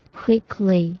apologized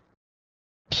quickly.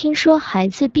 听说孩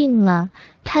子病了，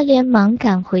他连忙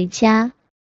赶回家。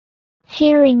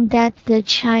Hearing that the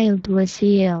child was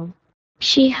ill,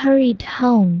 she hurried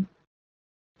home.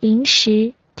 临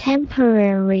时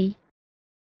temporary.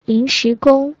 临时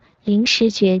工，临时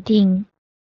决定。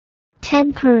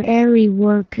Temporary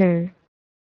worker.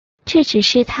 这只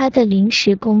是她的临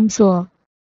时工作。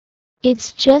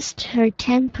It's just her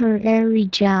temporary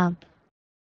job.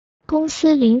 公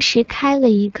司临时开了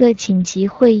一个紧急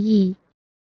会议。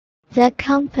The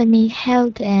company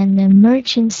held an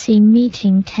emergency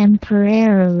meeting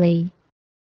temporarily.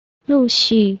 陆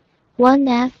续 one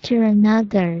after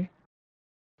another.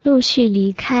 陆续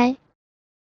离开。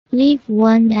Leave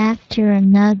one after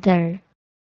another.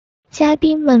 嘉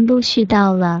宾们陆续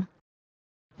到了。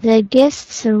The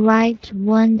guests arrived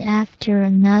one after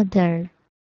another.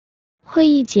 会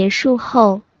议结束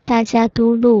后，大家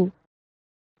嘟噜。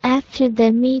After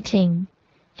the meeting,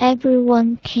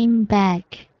 everyone came back.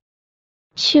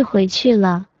 回去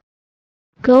了。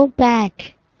Go back,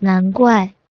 难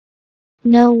怪。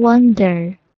No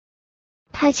wonder.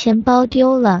 他钱包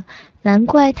丢了，难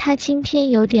怪他今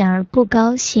天有点儿不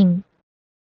高兴。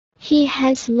He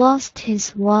has lost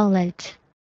his wallet.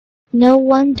 No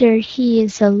wonder he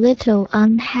is a little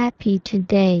unhappy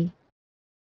today.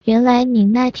 原来你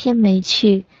那天没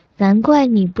去，难怪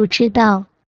你不知道。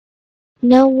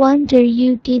No wonder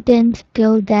you didn't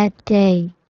go that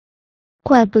day.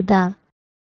 怪不得。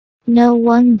No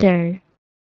wonder.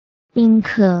 宁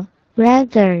可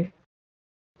rather.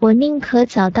 我宁可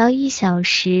早到1小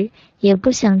时，也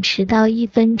不想迟到1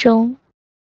分钟。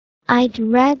I'd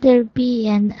rather be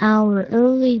an hour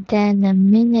early than a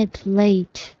minute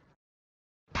late.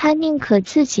 她宁可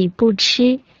自己不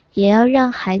吃，也要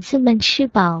让孩子们吃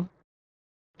饱。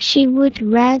She would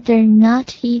rather not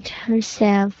eat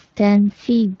herself than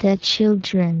feed the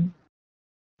children.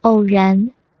 偶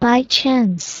然 by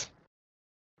chance.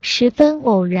 十分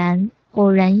偶然，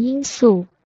偶然因素。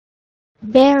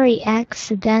Very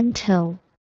accidental.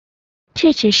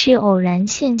 这只是偶然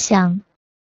现象。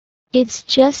It's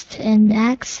just an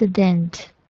accident.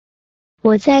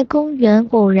 我在公园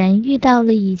偶然遇到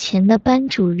了以前的班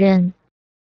主任。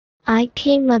I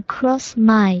came across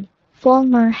my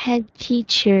former head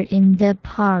teacher in the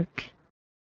park.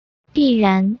 必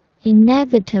然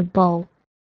inevitable.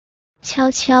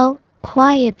 悄悄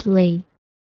quietly.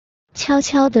 悄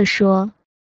悄地说。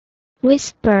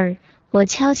Whisper, 我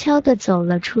悄悄地走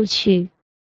了出去。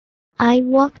I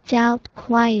walked out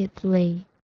quietly.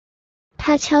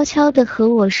 她悄悄地和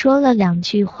我说了2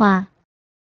句话。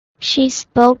She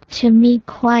spoke to me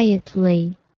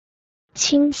quietly.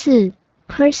 亲自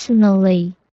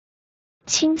personally.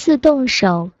 亲自动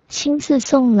手，亲自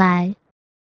送来。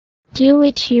Do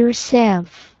it yourself.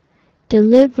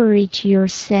 Deliver it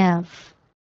yourself.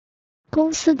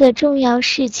 公司的重要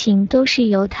事情都是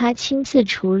由他亲自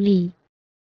处理。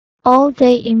All the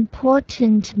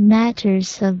important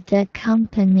matters of the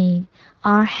company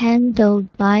are handled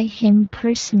by him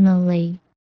personally.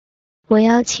 我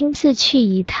要亲自去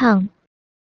一趟。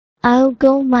I'll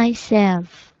go myself.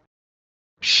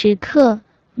 时刻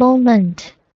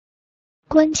moment.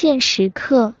 关键时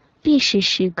刻，历史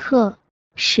时刻，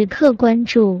时刻关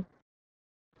注。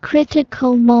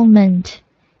Critical moment,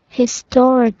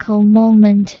 historical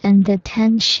moment and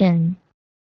attention.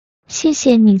 谢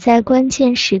谢你在关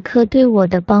键时刻对我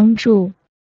的帮助。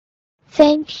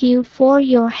Thank you for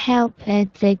your help at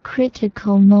the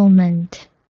critical moment.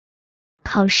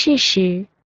 考试时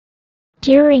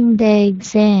During the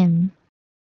exam.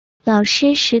 老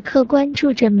师时刻关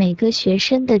注着每个学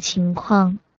生的情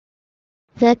况。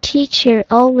The teacher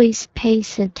always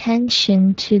pays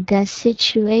attention to the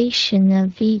situation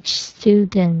of each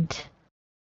student.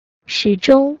 始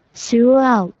终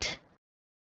throughout.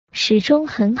 始终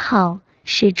很好，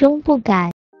始终不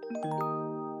改。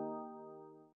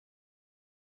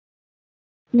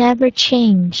Never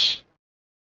change.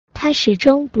 他始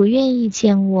终不愿意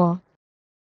见我。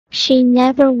She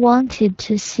never wanted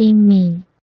to see me.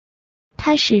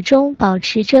 他始终保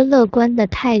持着乐观的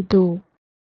态度。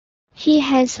He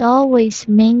has always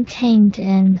maintained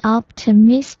an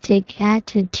optimistic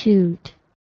attitude.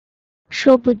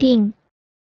 说不定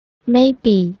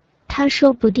maybe, 他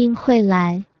说不定会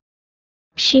来。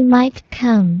She might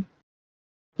come.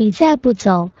 你再不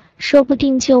走，说不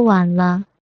定就晚了。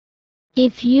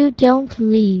If you don't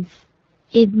leave,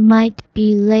 it might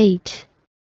be late.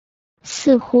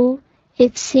 似乎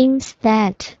it seems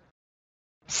that.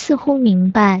 似乎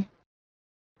明白。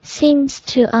Seems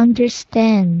to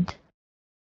understand.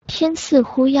 天似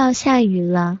乎要下雨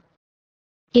了。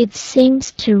It seems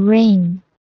to rain.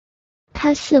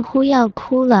 她似乎要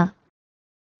哭了。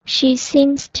She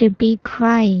seems to be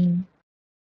crying.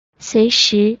 随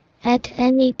时 at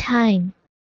any time.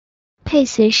 配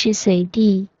随时随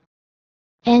地。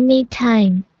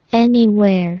Anytime,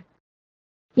 anywhere.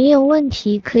 你有问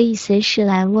题可以随时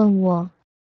来问我。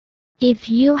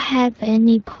If you have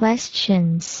any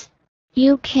questions,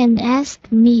 you can ask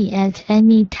me at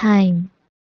any time.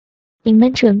 你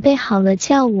们准备好了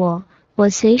叫我，我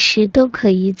随时都可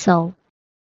以走。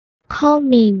Call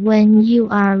me when you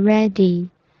are ready.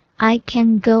 I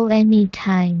can go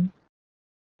anytime.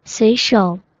 随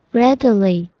手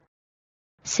readily.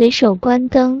 随手关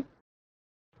灯。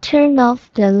Turn off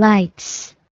the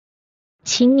lights.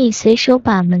 请你随手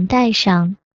把门带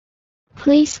上。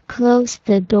Please close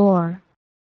the door.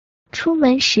 出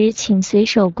门时请随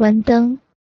手关灯。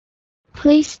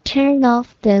Please turn off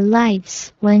the lights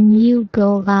when you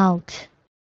go out.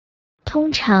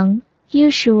 通常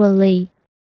usually.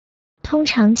 通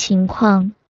常情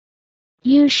况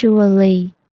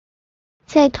usually.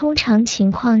 在通常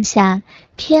情况下，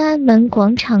天安门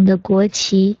广场的国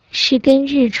旗是跟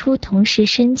日出同时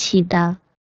升起的。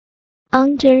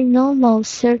Under normal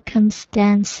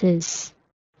circumstances,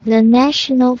 the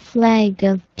national flag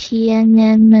of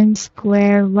Tiananmen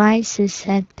Square rises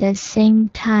at the same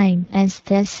time as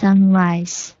the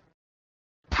sunrise.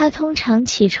 他通常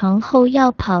起床后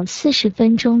要跑40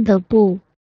分钟的步。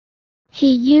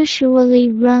He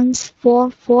usually runs for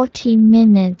 40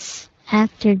 minutes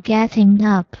after getting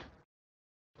up.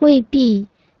 未必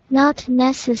not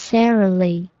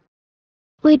necessarily.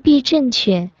 未必正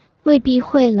确，未必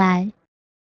会来。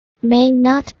May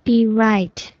not be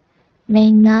right,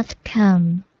 may not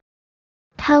come.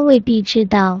 他未必知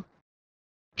道。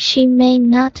She may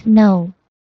not know.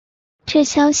 这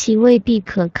消息未必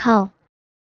可靠。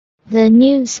The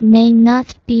news may not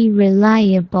be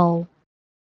reliable.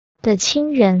 的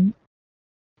亲人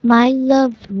My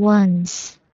loved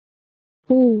ones.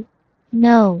 勿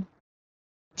No.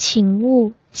 请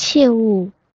勿切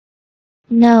勿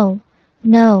No,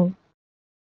 no.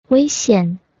 危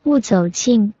险勿走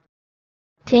近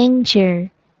Danger,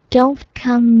 don't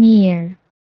come near.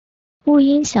 勿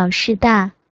因小失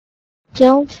大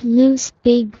Don't lose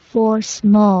big for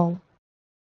small.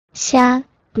 瞎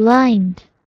blind.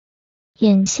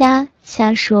 眼瞎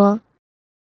瞎说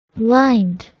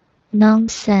Blind,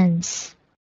 nonsense.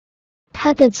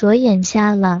 她的左眼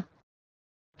瞎了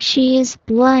She is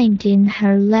blind in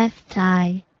her left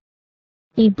eye.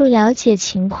 你不了解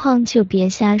情况就别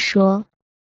瞎说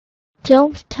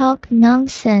Don't talk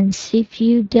nonsense if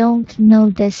you don't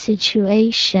know the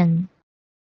situation.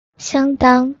 相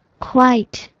当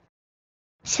quite.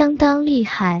 相当厉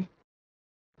害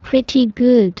Pretty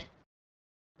good.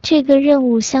 这个任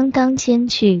务相当艰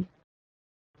巨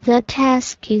The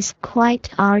task is quite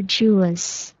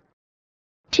arduous.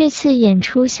 这次演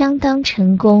出相当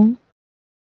成功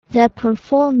The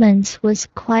performance was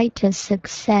quite a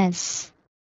success.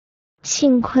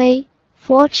 幸亏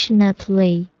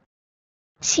fortunately.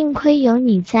 幸亏有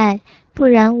你在，不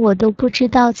然我都不知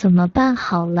道怎么办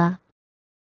好了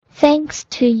Thanks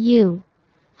to you.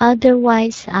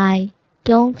 Otherwise I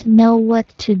don't know what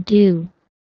to do.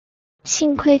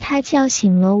 幸亏他叫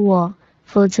醒了我，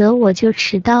否则我就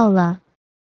迟到了。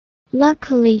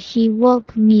Luckily he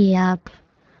woke me up.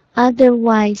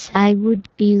 Otherwise I would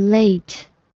be late.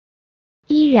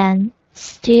 依然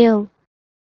still.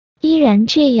 依然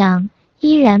这样，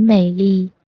依然美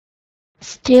丽。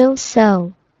Still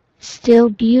so. Still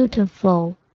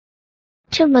beautiful.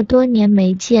 这么多年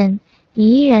没见，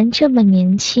你依然这么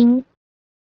年轻。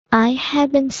I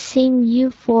haven't seen you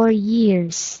for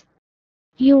years.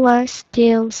 You are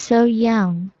still so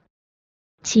young.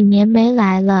 几年没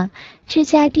来了，这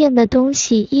家店的东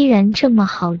西依然这么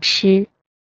好吃。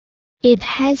It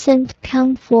hasn't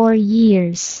come for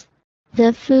years.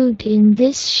 The food in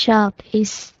this shop is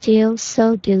still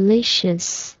so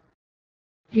delicious.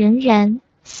 仍然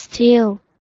still.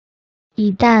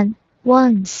 一旦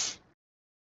once.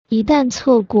 一旦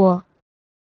错过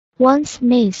once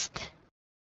missed.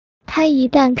 他一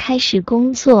旦开始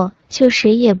工作，就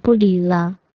谁也不理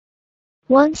了。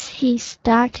Once he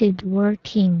started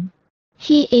working,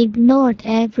 he ignored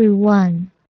everyone.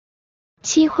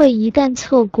 机会一旦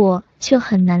错过，就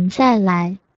很难再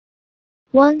来。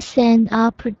Once an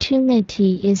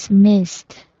opportunity is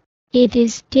missed, it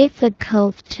is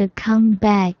difficult to come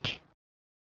back.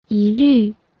 一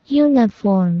律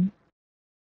uniform.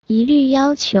 一律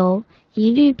要求，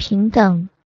一律平等。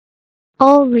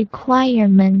All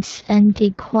requirements and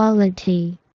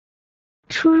equality.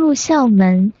 出入校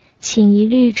门，请一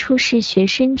律出示学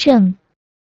生证。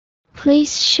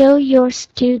Please show your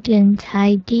student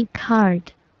ID card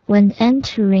when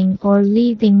entering or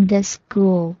leaving the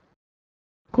school.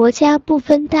 国家不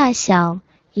分大小，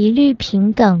一律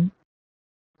平等。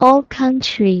All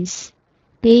countries,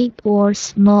 big or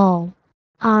small,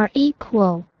 are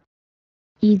equal.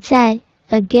 一再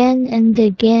again and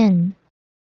again.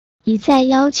 一再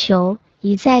要求，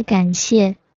一再感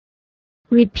谢。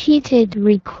Repeated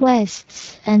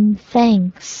requests and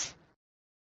thanks.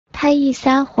 他一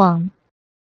撒谎。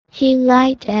He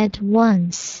lied at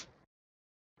once.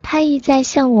 他一再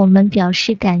向我们表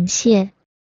示感谢。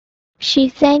She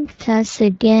thanked us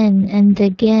again and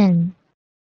again.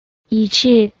 一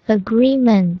致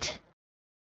agreement.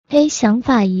 A 想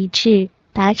法一致，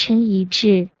达成一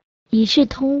致，一致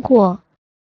通过。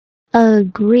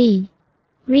Agree.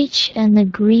 Reach an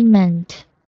agreement.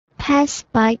 Pass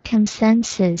by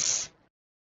consensus.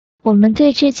 我们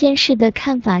对这件事的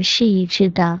看法是一致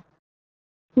的。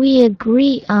We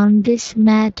agree on this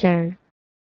matter.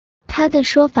 他的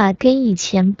说法跟以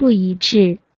前不一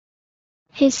致。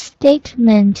His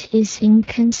statement is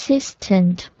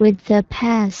inconsistent with the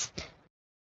past.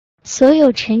 所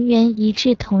有成员一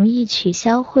致同意取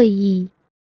消会议。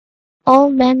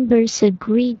All members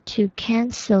agreed to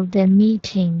cancel the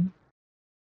meeting.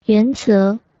 原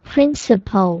则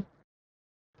principle.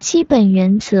 基本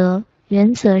原则，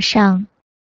原则上。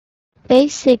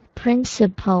Basic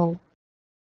principle.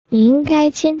 你应该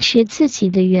坚持自己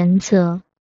的原则。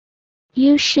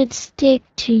You should stick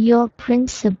to your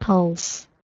principles.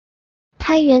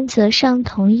 他原则上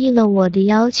同意了我的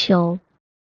要求。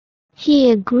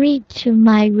He agreed to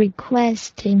my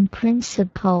request in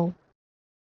principle.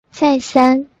 再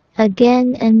三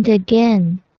again and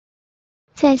again.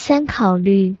 再三考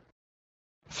虑。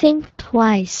Think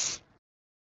twice.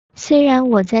 虽然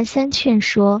我再三劝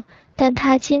说，但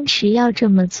他坚持要这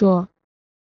么做。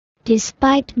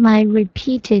Despite my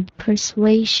repeated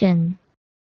persuasion,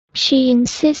 she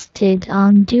insisted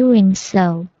on doing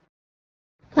so.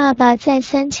 爸爸再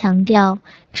三强调，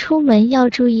出门要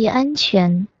注意安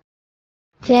全。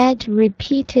Dad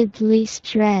repeatedly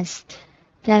stressed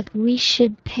that we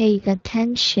should pay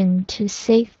attention to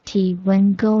safety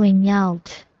when going out.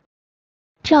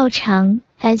 照常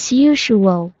as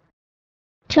usual.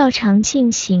 照常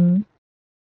进行。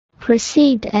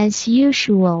Proceed as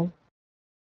usual.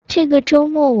 这个周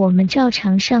末我们照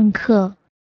常上课。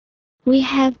We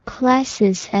have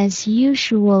classes as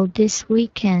usual this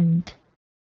weekend.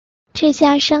 这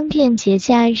家商店节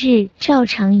假日照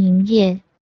常营业。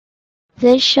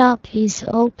The shop is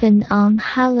open on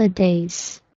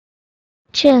holidays.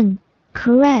 正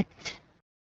correct.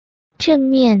 正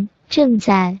面正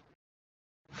在。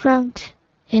Front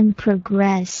in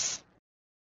progress.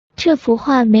 这幅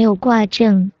画没有挂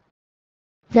正。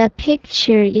The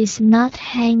picture is not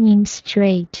hanging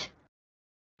straight.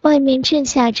 外面正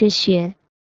下着雪。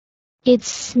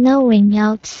It's snowing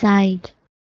outside.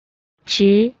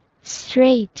 直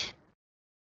straight.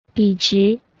 笔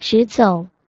直直走。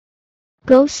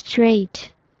Go straight,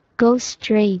 go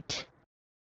straight.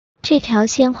 这条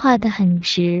线画得很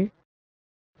直。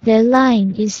The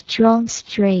line is drawn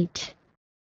straight.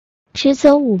 只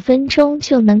走5分钟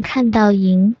就能看到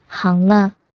银行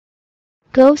了。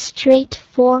Go straight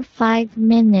for 5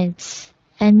 minutes,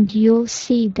 and you'll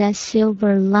see the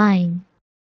silver line.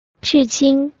 至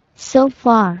今 so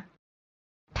far.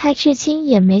 他至今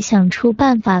也没想出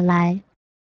办法来。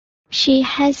She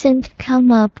hasn't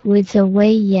come up with a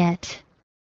way yet.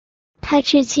 他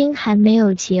至今还没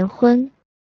有结婚。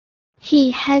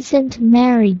He hasn't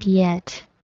married yet.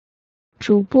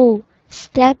 逐步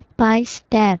step by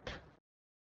step.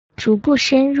 逐步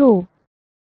深入。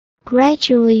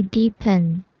Gradually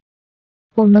deepen.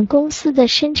 我们公司的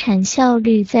生产效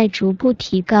率在逐步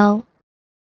提高。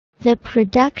The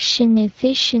production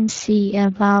efficiency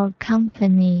of our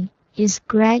company is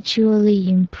gradually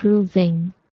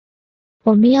improving.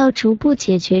 我们要逐步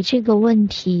解决这个问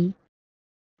题。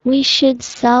We should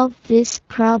solve this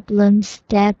problem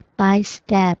step by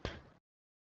step.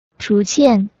 逐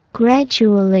渐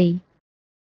gradually.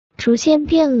 逐渐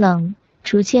变冷，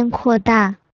逐渐扩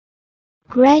大。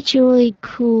Gradually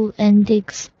cool and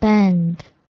expand.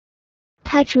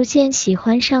 他逐渐喜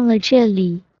欢上了这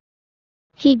里。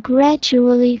He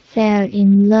gradually fell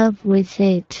in love with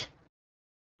it.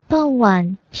 傍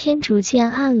晚，天逐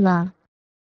渐暗了。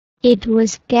It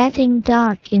was getting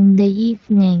dark in the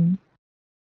evening.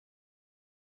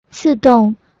 自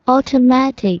动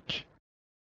automatic.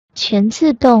 全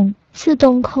自动，自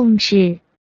动控制。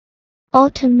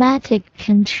Automatic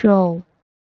control.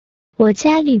 我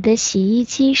家里的洗衣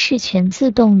机是全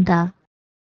自动的。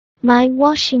My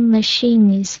washing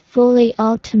machine is fully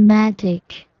automatic.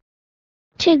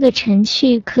 这个程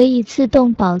序可以自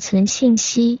动保存信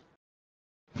息。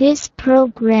This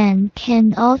program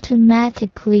can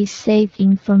automatically save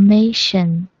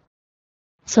information.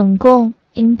 总共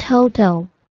in total.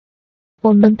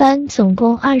 我们班总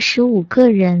共25个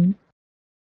人。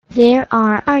There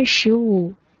are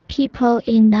 25 people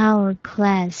in our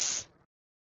class.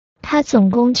 她总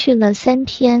共去了3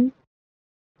天。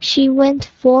She went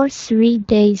for 3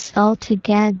 days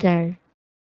altogether.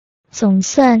 总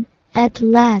算 at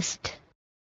last.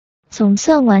 总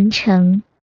算完成。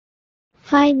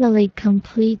Finally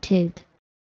completed.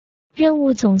 任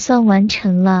务总算完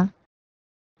成了。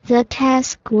The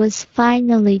task was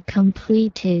finally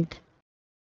completed.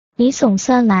 你总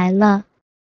算来了。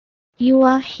You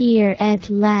are here at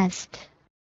last.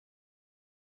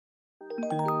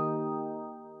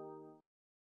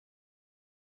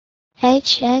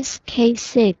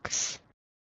 HSK6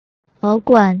 保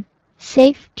管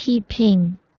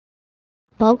safekeeping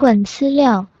保管资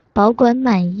料，保管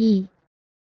满意。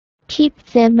Keep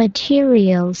the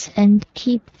materials and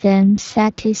keep them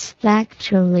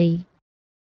satisfactorily.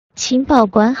 请保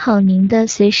管好您的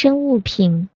随身物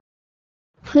品。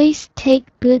Please take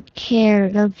good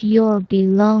care of your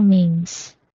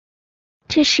belongings.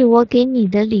 这是我给你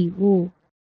的礼物。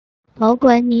保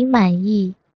管你满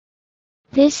意。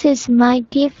This is my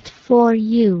gift for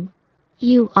you.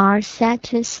 You are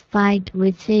satisfied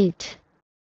with it.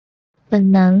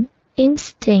 本能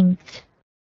instinct.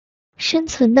 生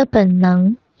存的本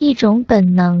能，一种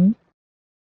本能。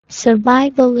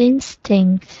Survival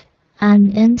instinct,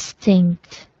 an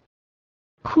instinct.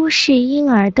 哭是婴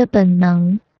儿的本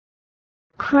能。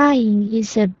Crying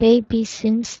is a baby's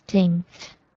instinct.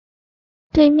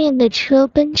 对面的车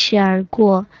奔驰而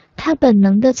过，他本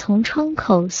能地从窗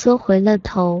口缩回了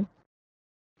头。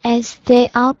As the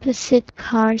opposite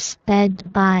car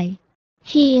sped by,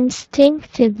 he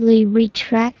instinctively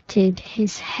retracted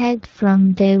his head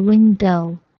from the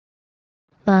window.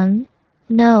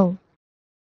 No.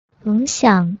 甭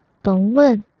想，甭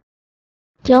问。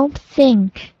Don't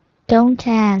think, don't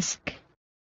ask.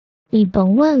 你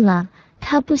甭问了，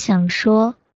他不想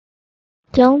说。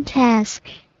Don't ask,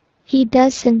 he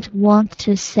doesn't want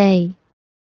to say.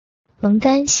 甭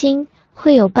担心，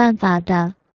会有办法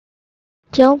的。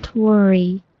Don't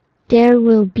worry, there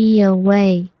will be a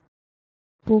way.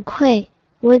 不愧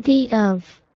worthy of.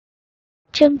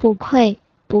 真不愧，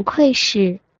不愧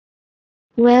是。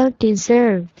Well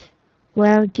deserved,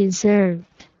 well deserved.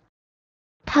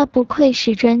 她不愧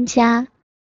是专家。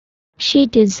She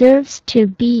deserves to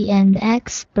be an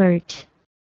expert.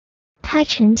 她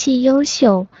成绩优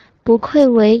秀，不愧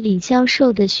为李教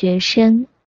授的学生。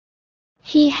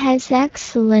He has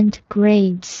excellent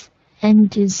grades and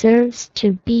deserves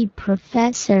to be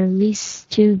Professor Lee's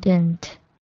student.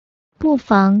 不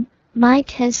妨 might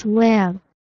as well.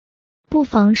 不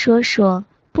妨说说，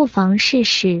不妨试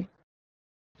试。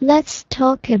Let's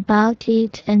talk about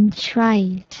it and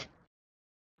try it.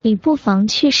 你不妨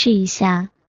去试一下。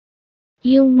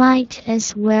You might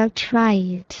as well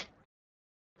try it.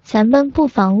 咱们不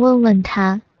妨问问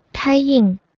他，他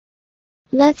应。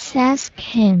Let's ask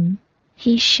him,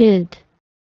 he should.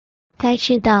 该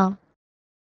知道。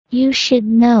You should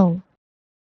know.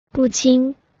 不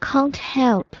禁 can't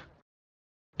help.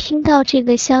 听到这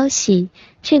个消息，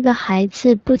这个孩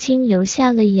子不禁流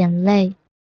下了眼泪。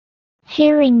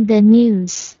Hearing the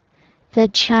news, the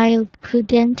child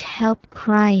couldn't help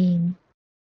crying.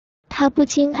 他不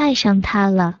禁爱上她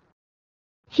了。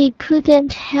He couldn't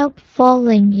help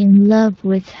falling in love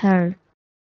with her.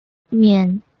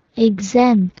 免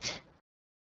exempt.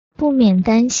 不免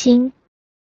担心。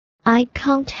I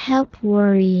can't help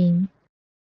worrying.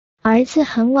 儿子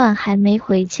很晚还没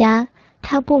回家，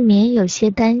她不免有些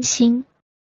担心。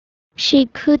She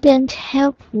couldn't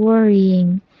help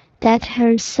worrying that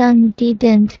her son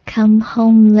didn't come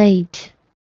home late.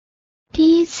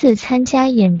 第一次参加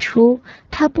演出，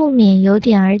她不免有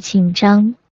点儿紧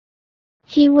张。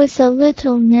He was a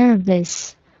little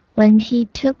nervous when he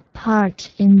took part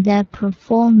in that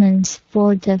performance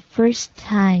for the first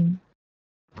time.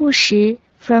 不时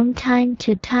from time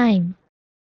to time.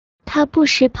 他不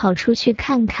时跑出去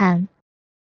看看。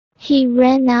He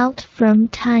ran out from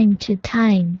time to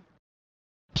time.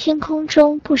 天空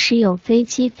中不时有飞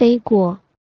机飞过。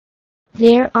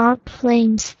There are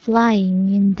planes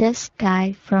flying in the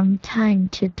sky from time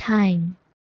to time.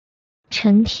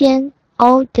 成天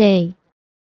all day.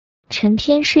 成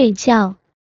天睡觉。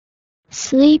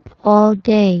Sleep all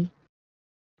day.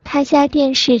 他家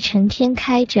电视成天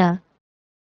开着。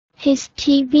His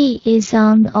TV is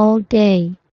on all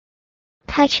day.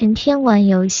 他成天玩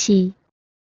游戏。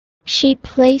She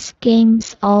plays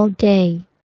games all day.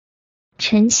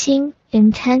 诚心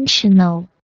intentional.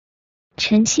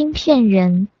 诚心骗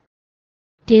人。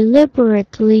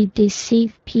Deliberately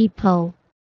deceive people.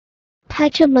 他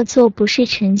这么做不是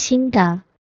诚心的。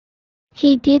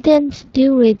He didn't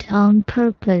do it on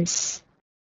purpose.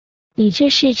 你这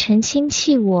是诚心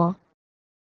气我。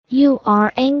You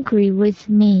are angry with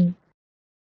me.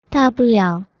 大不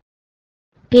了。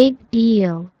Big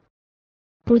deal.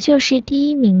 不就是第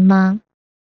一名吗？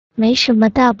没什么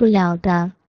大不了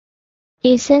的。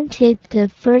Isn't it the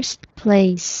first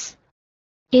place?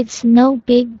 It's no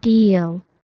big deal.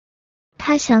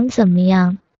 他想怎么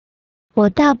样？我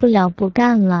大不了不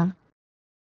干了。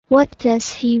What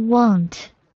does he want?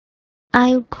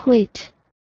 I'll quit.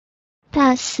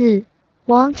 大肆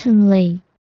wantonly.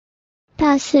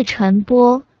 大肆传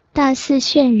播，大肆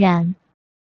渲染。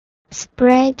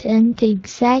Spread and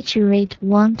exaggerate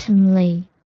wantonly.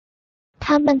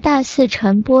 他们大肆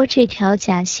传播这条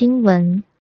假新闻。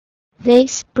They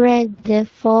spread the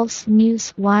false news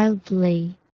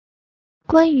wildly.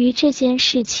 关于这件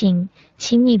事情，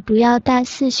请你不要大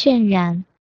肆渲染。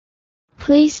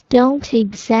Please don't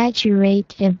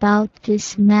exaggerate about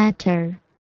this matter.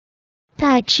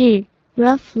 大致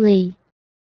roughly.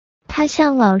 他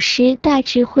向老师大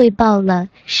致汇报了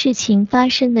事情发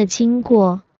生的经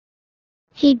过。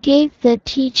He gave the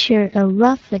teacher a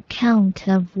rough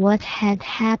account of what had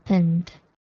happened.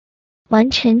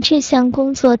 完成这项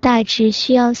工作大致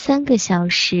需要3个小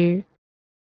时。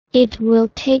It will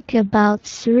take about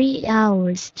 3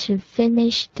 hours to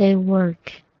finish the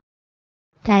work.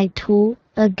 歹徒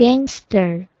a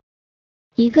gangster.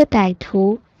 一个歹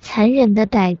徒，残忍的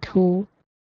歹徒。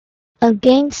A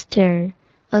gangster,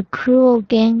 a cruel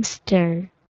gangster.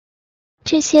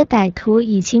 这些歹徒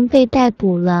已经被逮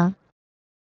捕了。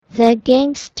The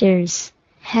gangsters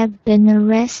have been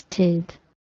arrested.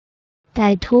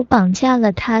 歹徒绑架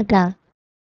了他的。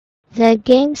The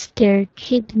gangster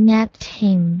kidnapped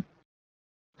him.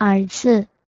 儿子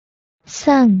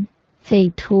son 匪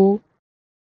徒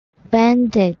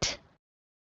bandit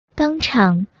当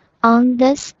场 on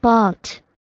the spot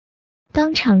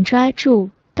当场抓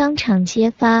住当场揭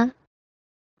发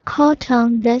caught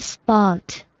on the spot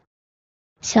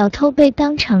小偷被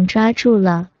当场抓住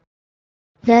了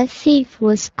The thief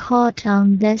was caught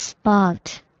on the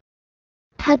spot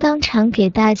他当场给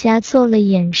大家做了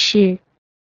演示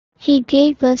He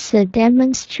gave us a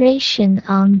demonstration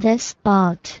on the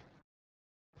spot.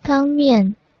 当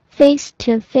面 face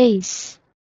to face.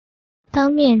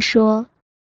 当面说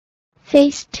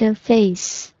face to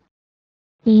face.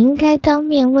 你应该当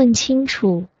面问清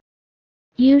楚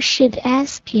You should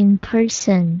ask in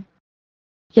person.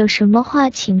 有什么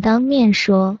话请当面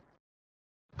说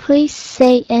Please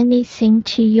say anything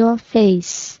to your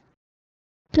face.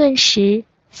 顿时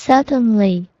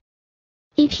suddenly.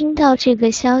一听到这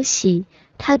个消息，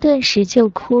她顿时就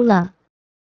哭了。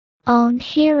On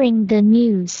hearing the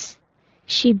news,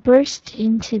 she burst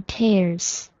into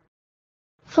tears.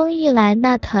 风一来，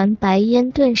那团白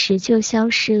烟顿时就消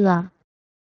失了。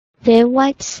The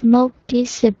white smoke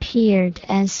disappeared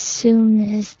as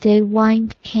soon as the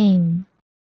wind came.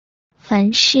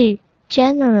 凡事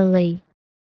generally.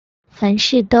 凡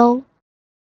事都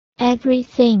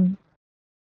everything.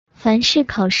 凡是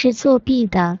考试作弊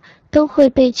的都会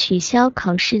被取消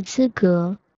考试资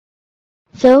格。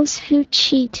Those who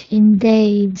cheat in the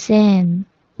exam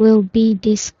will be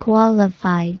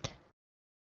disqualified.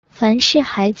 凡是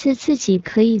孩子自己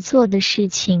可以做的事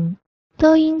情，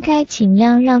都应该尽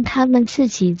量让他们自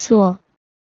己做。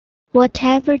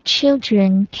Whatever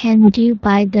children can do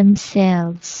by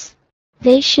themselves,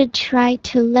 they should try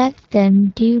to let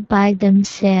them do by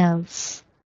themselves.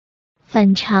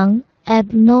 反常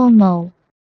abnormal.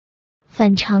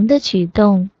 反常的举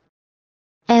动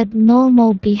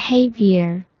abnormal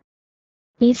behavior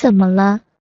你怎么了？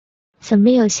怎么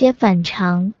有些反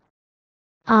常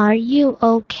Are you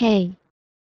okay?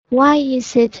 Why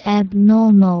is it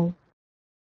abnormal?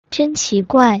 真奇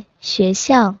怪，学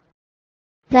校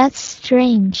That's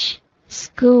strange,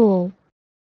 school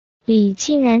里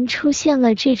竟然出现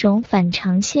了这种反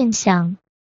常现象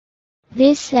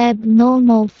This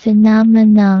abnormal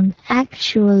phenomenon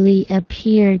actually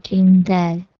appeared in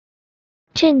the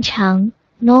正常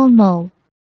normal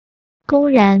公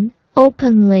然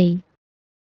openly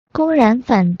公然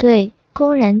反对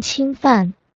公然侵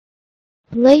犯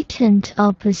blatant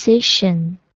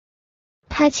opposition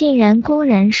他竟然公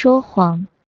然说谎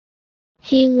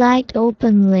He lied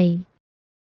openly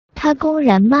他公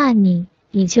然骂你，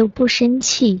你就不生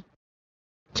气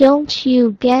Don't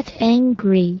you get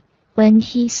angry when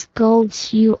he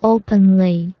scolds you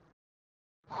openly.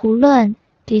 胡乱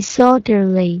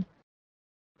disorderly.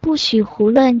 不许胡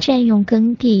乱占用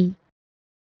耕地。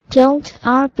Don't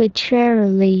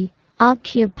arbitrarily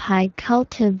occupy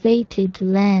cultivated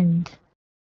land.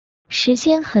 时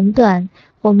间很短，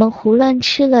我们胡乱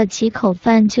吃了几口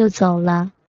饭就走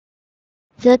了。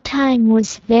The time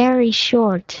was very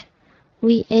short.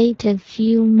 We ate a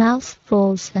few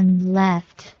mouthfuls and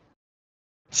left.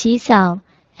 起早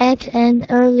At an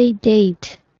early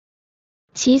date.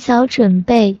 及早准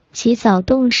备，及早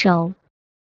动手。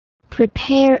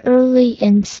Prepare early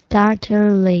and start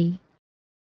early.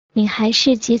 你还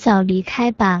是及早离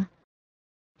开吧。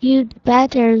You'd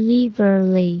better leave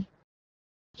early.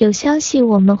 有消息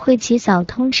我们会及早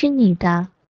通知你的。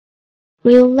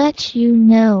We'll let you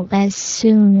know as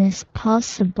soon as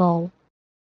possible.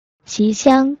 即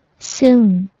将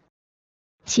soon.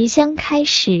 即将开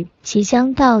始，即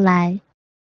将到来。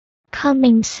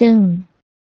Coming soon.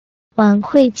 晚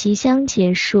会即将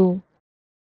结束。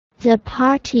The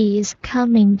party is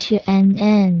coming to an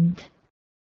end.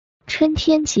 春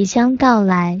天即将到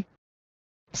来。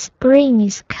Spring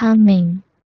is coming.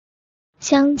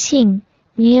 将近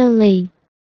nearly.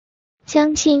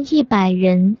 将近100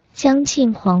人，将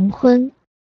近黄昏。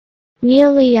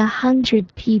Nearly 100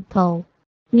 people.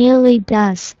 Nearly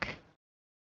dusk.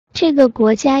 这个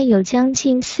国家有将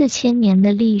近4000年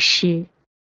的历史。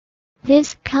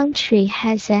This country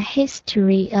has a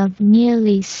history of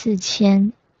nearly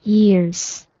 4000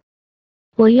 years.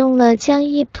 我用了将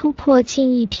突破近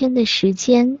1天的时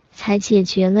间才解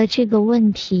决了这个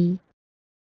问题。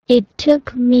It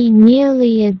took me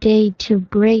nearly a day to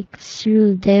break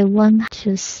through the one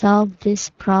to solve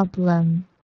this problem.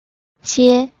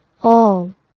 接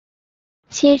all.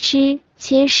 皆知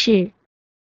皆是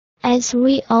As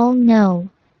we all know,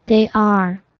 they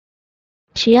are.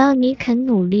 只要你肯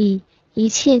努力，一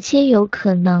切皆有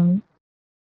可能。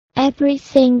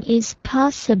Everything is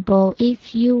possible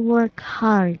if you work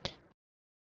hard.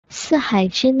 四海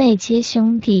之内皆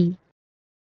兄弟。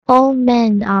All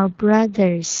men are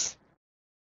brothers.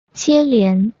 接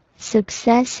连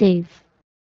successive.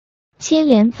 接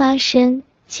连发生，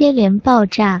接连爆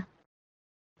炸。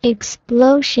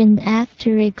Explosion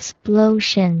after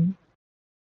explosion.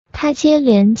 他接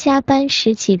连加班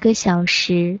10几个小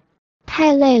时，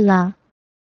太累了。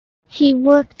He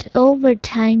worked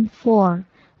overtime for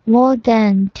more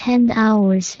than 10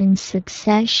 hours in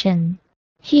succession.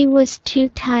 He was too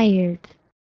tired.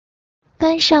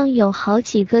 班上有好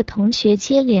几个同学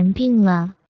接连病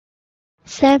了。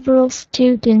Several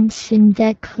students in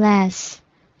that class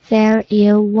fell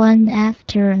ill one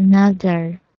after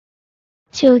another.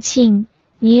 就近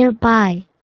nearby.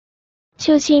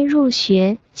 就近入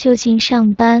学，就近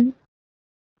上班。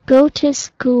Go to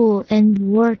school and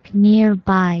work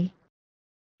nearby.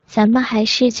 咱们还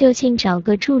是就近找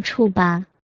个住处吧。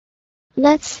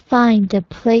Let's find a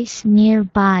place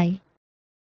nearby.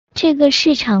 这个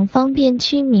市场方便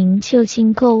居民就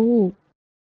近购物。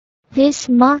This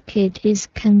market is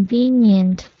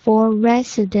convenient for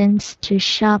residents to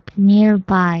shop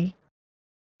nearby.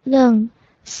 愣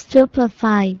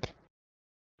stupefied.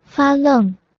 发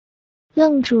愣，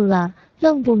愣住了，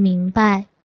愣不明白。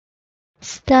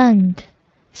Stunned,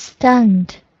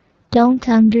 don't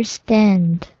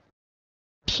understand.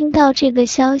 听到这个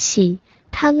消息，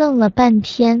他愣了半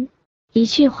天，一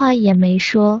句话也没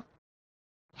说。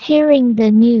Hearing the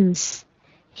news,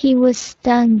 he was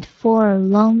stunned for a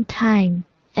long time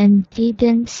and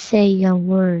didn't say a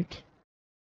word.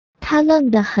 他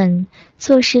愣得很，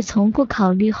做事从不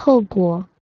考虑后果。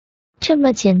这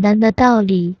么简单的道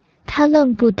理，他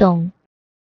愣不懂。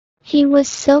He was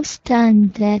so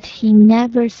stunned that he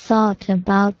never thought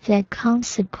about the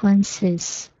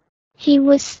consequences. He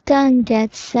was stunned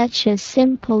at such a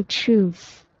simple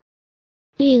truth.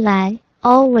 历来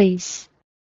always.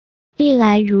 历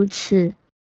来如此。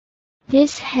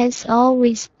This has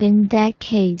always been that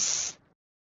case.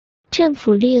 政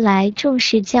府历来重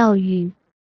视教育。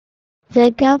The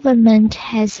government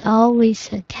has always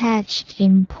attached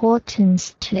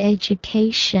importance to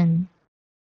education.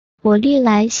 我历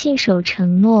来信守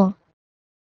承诺。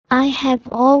I have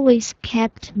always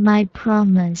kept my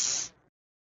promise.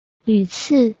 屡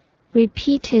次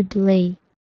repeatedly.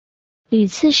 屡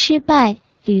次失败，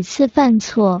屡次犯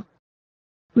错。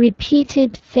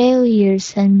Repeated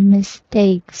failures and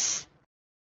mistakes.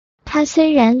 他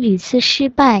虽然屡次失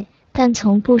败，但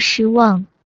从不失望。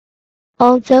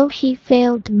Although he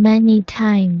failed many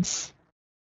times,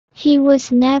 he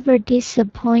was never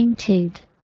disappointed.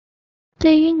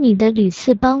 对于你的屡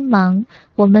次帮忙，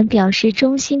我们表示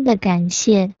衷心的感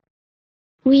谢。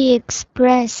We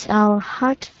express our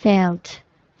heartfelt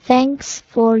thanks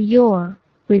for your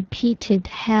repeated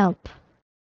help.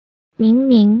 明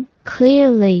明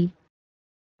clearly.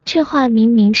 这话明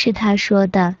明是他说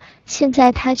的，现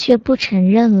在他却不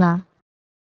承认了。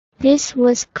This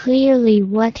was clearly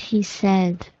what he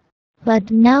said,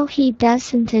 but now he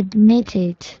doesn't admit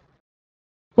it.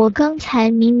 我刚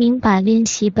才明明把练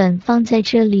习本放在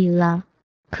这里了，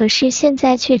可是现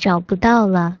在却找不到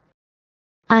了。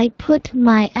I put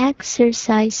my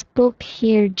exercise book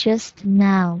here just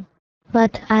now,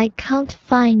 but I can't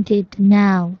find it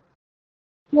now.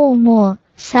 默默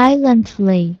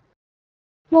silently.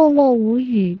 默默无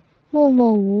语，默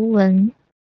默无闻。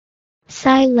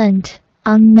Silent,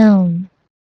 unknown.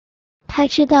 他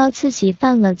知道自己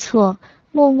犯了错，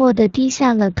默默地低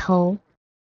下了头。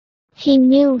He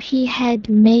knew he had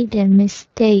made a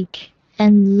mistake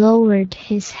and lowered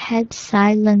his head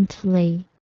silently.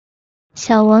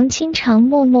 小王经常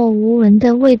默默无闻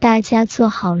地为大家做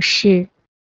好事。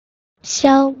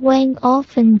Xiao Wang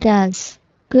often does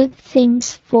good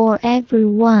things for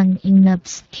everyone in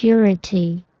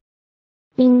obscurity.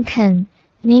 Lincoln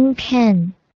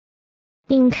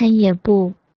也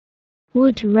不。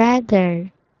Would rather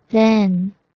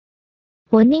than.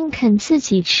 我宁肯自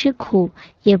己吃苦，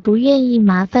也不愿意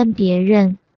麻烦别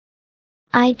人。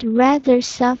I'd rather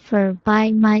suffer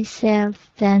by myself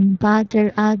than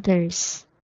bother others.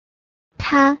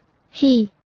 他 he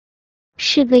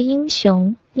是个英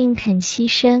雄，宁肯牺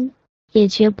牲，也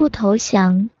绝不投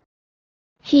降。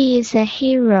He is a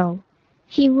hero.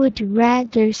 He would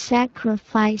rather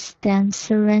sacrifice than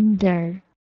surrender.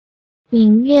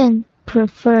 宁愿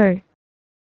prefer.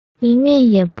 宁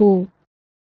愿也不。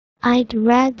I'd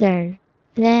rather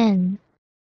than.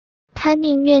 他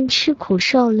宁愿吃苦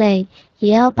受累，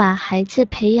也要把孩子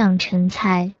培养成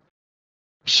才。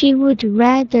She would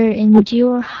rather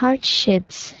endure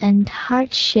hardships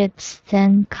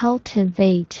than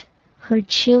cultivate her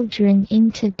children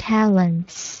into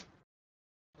talents.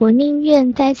 我宁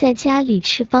愿待在家里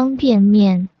吃方便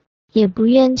面，也不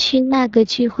愿去那个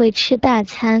聚会吃大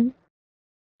餐。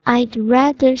I'd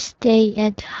rather stay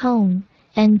at home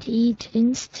and eat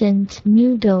instant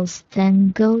noodles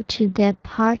than go to that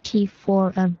party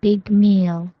for a big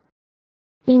meal.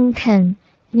 Lincoln.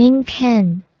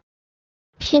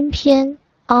 偏偏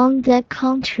on the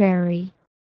contrary.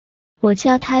 我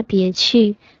叫他别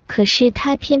去，可是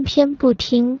他偏偏不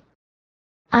听。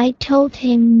I told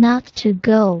him not to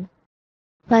go,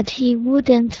 but he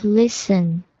wouldn't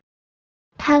listen.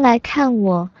 他来看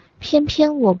我，偏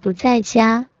偏我不在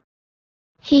家。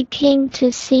He came to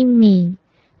see me,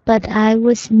 but I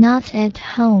was not at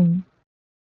home.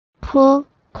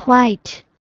 Quite.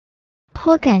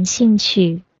 颇感兴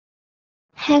趣。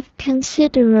Have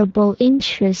considerable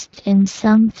interest in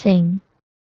something.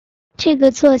 这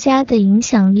个作家的影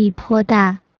响力颇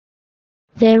大。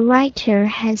The writer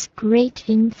has great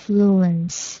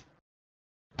influence.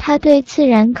 他对自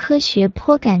然科学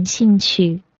颇感兴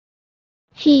趣。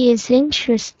He is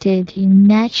interested in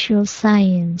natural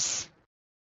science.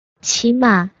 起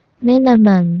码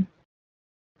minimum.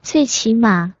 最起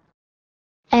码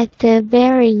at the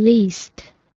very least.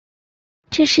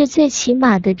 这是最起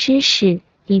码的知识，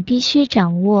你必须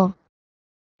掌握。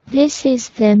This is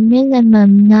the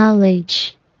minimum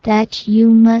knowledge that you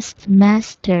must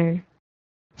master.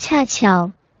 恰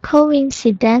巧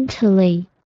coincidentally.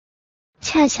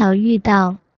 恰巧遇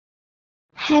到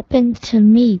happened to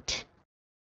meet.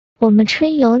 我们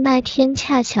春游那天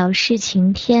恰巧是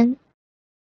晴天。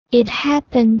It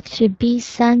happened to be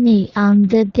sunny on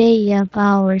the day of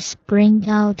our spring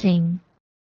outing.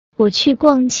 我去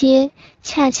逛街，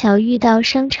恰巧遇到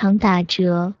商场打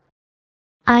折。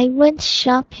I went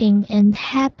shopping and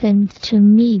happened to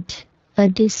meet a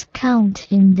discount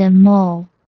in the mall.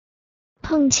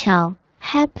 碰巧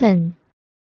happen.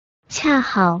 恰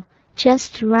好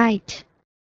just right.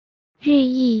 日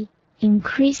益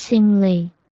increasingly.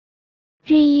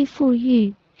 日益富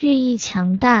裕，日益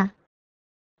强大。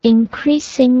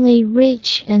Increasingly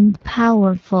rich and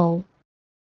powerful.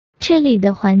 这里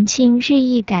的环境日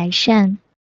益改善。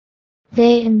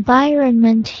The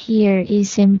environment here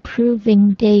is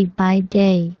improving day by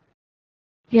day.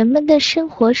 人们的生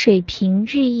活水平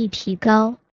日益提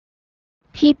高。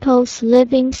People's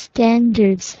living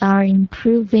standards are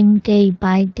improving day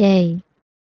by day.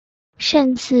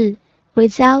 擅自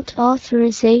without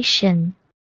authorization.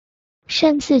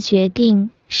 擅自决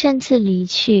定，擅自离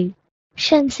去，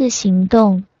擅自行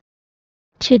动。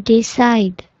To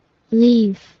decide,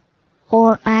 leave,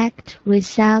 or act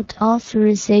without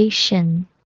authorization.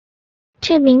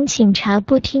 这名警察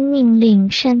不听命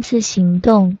令，擅自行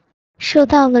动，受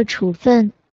到了处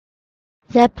分。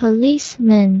The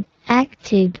policeman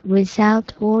acted without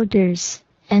orders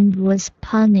and was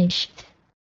punished.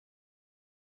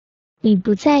 你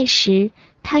不在时，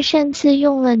他擅自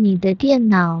用了你的电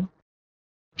脑。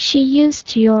She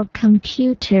used your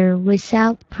computer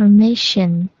without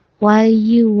permission while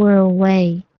you were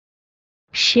away.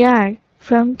 时而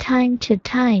from time to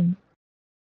time.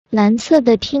 蓝色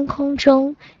的天空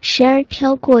中，时而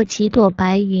飘过几朵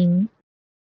白云。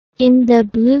In the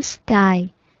blue sky,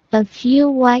 a few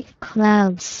white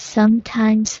clouds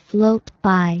sometimes float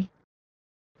by.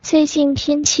 最近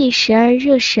天气时而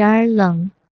热时而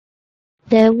冷。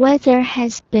The weather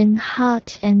has been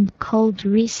hot and cold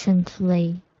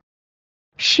recently.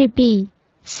 势必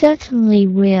certainly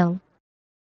will.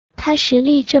 他实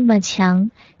力这么强，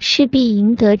势必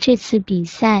赢得这次比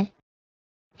赛。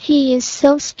He is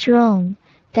so strong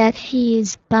that he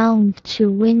is bound to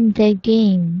win the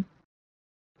game.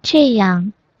 这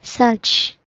样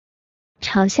such.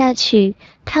 吵下去，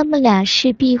他们俩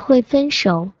势必会分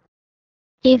手。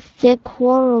If the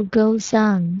quarrel goes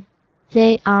on,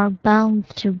 they are bound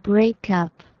to break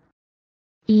up.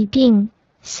 一定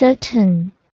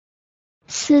certain.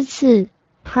 私自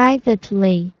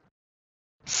privately.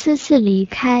 私自离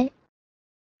开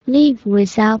leave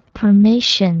without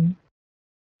permission.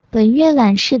 本阅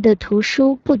览室的图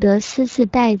书不得私自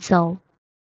带走。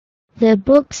The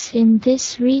books in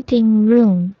this reading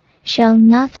room shall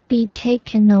not be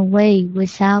taken away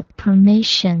without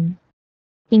permission.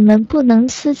 你们不能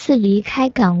私自离开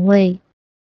岗位。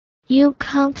You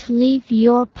can't leave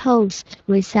your post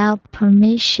without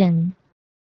permission.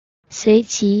 随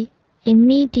即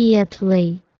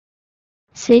immediately.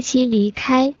 随即离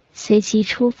开，随即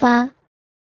出发。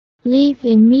Leave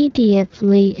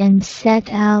immediately and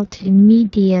set out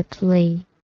immediately.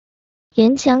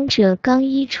 演讲者刚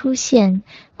一出现，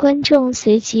观众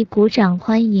随即鼓掌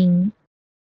欢迎。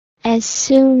As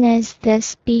soon as the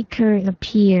speaker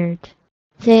appeared,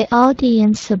 The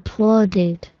audience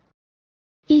applauded.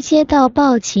 一接到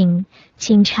报警，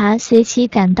警察随即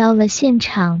赶到了现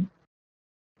场。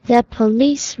The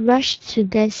police rushed to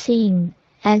the scene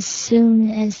as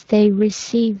soon as they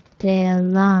received the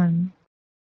alarm.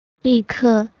 立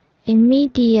刻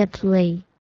immediately.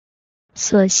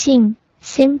 索性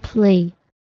simply.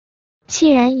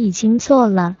 既然已经做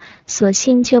了，索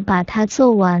性就把它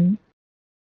做完。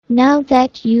Now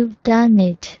that you've done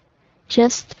it,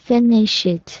 just finish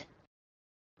it.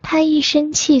 她一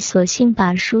生气，索性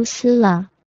把书撕了。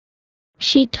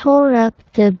She tore up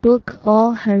the book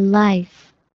all her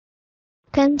life.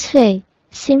 干脆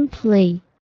simply.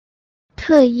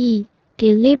 特意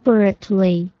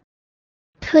deliberately.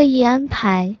 特意安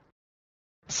排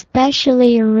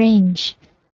specially arranged.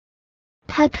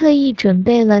 她特意准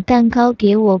备了蛋糕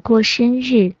给我过生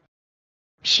日。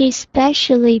She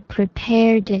specially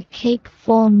prepared a cake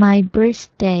for my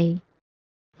birthday.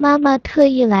 妈妈特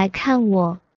意来看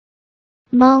我。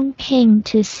Mom came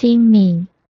to see me.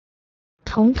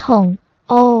 统统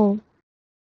all.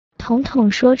 统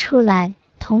统说出来，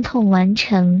统统完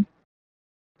成。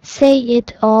Say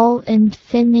it all and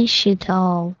finish it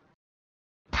all.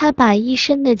 他把一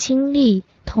生的精力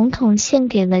统统献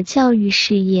给了教育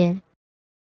事业。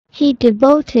He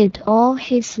devoted all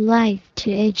his life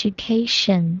to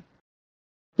education.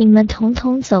 你们统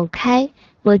统走开，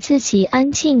我自己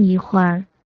安静一会儿。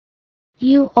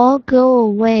You all go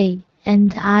away, and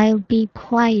I'll be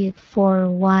quiet for a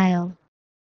while.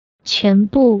 全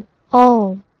部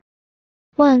all.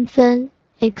 万分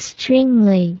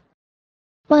extremely.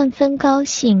 万分高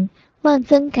兴，万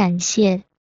分感谢。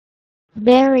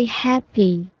Very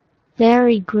happy,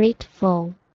 very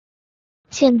grateful.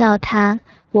 见到他，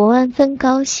我万分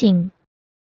高兴。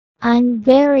I'm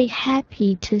very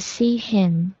happy to see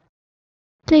him.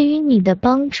 对于你的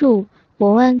帮助，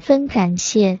我万分感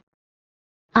谢。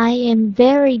I am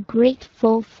very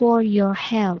grateful for your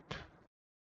help.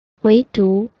 唯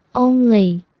独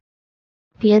only.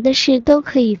 别的事都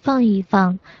可以放一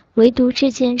放，唯独这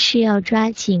件事要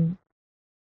抓紧。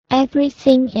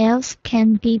Everything else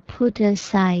can be put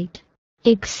aside,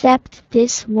 except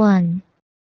this one.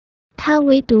 他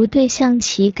唯独对象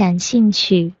棋感兴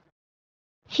趣。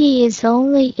He is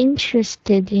only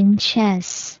interested in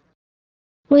chess.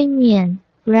 未免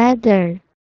rather.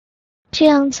 这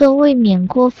样做未免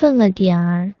过分了点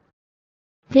儿。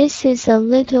This is a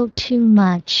little too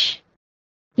much.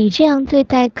 你这样对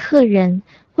待客人，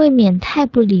未免太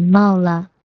不礼貌了。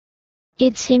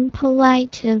It's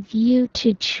impolite of you to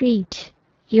treat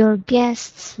your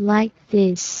guests like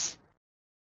this.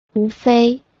 无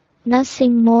非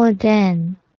Nothing more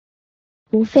than.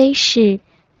 无非是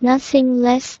nothing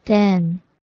less than.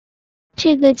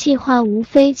 这个计划无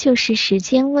非就是时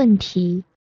间问题。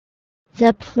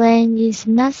The plan is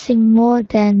nothing more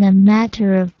than a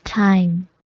matter of time.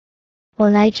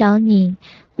 我来找你，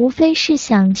无非是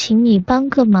想请你帮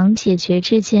个忙解决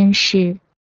这件事。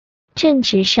正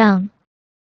直上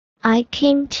I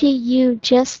came to you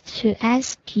just to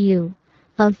ask you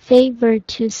a favor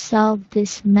to solve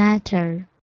this matter.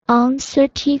 On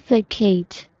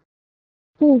certificate.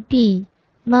 务必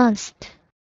must.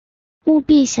 务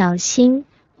必小心，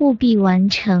务必完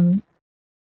成。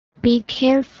Be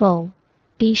careful.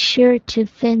 Be sure to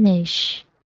finish.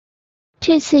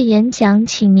 这次演讲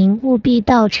请您务必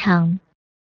到场。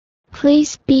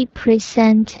Please be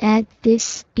present at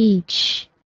this speech.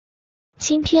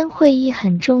 今天会议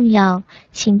很重要，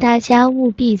请大家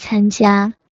务必参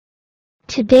加。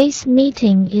Today's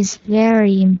meeting is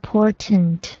very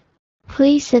important.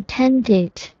 Please attend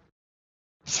it.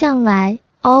 向来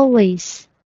always.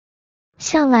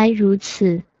 向来如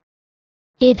此。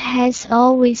It has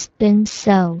always been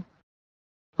so.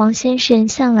 王先生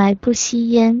向来不吸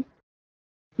烟。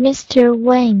Mr.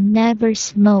 Wang never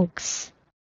smokes.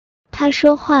 他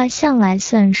说话向来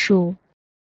算数。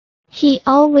He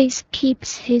always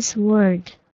keeps his word.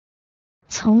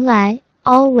 从来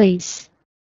always.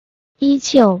 依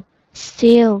旧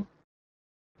still.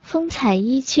 风采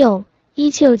依旧，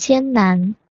依旧艰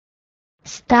难。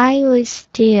Style is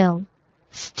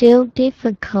still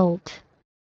difficult.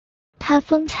 他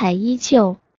风采依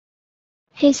旧。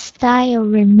His style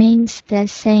remains the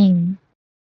same.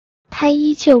 他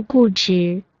依旧固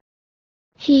执。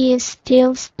He is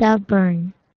still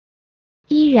stubborn.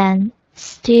 依然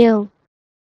still.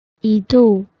 一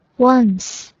度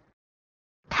once.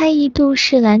 他一度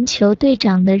是篮球队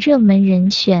长的热门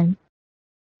人选。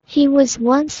He was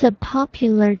once a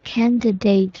popular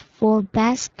candidate for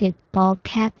basketball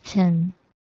captain.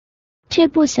 这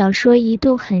部小说一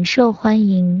度很受欢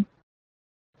迎。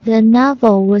The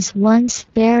novel was once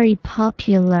very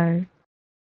popular.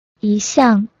 一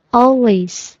向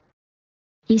always，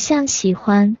 一向喜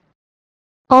欢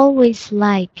always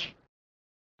like，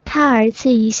 他儿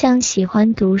子一向喜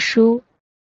欢读书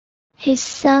His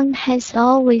son has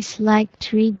always liked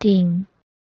reading，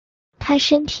 他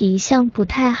身体一向不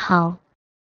太好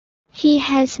He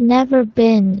has never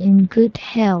been in good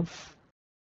health，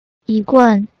 一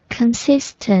贯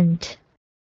consistent，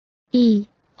 亦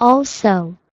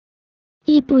also，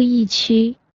 亦步亦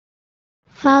趋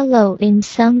follow in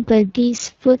somebody's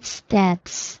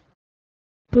footsteps，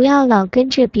 不要老跟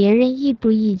着别人亦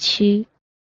步亦趋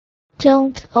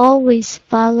Don't always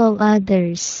follow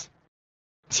others，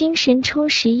 精神充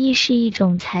实亦是一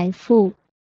种财富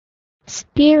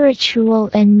Spiritual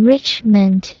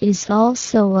enrichment is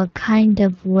also a kind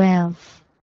of wealth，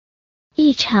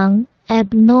 异常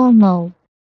abnormal，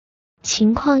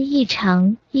 情况异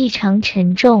常，异常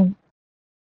沉重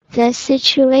The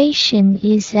situation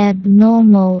is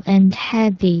abnormal and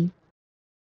heavy，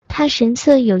 他神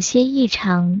色有些异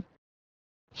常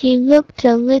He looked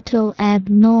a little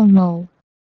abnormal，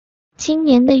 今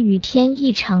年的雨天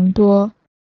异常多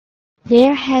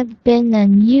There have been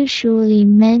unusually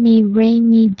many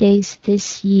rainy days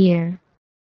this year.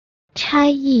 差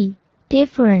异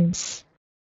difference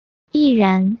毅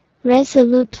然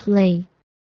resolutely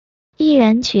毅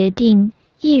然决定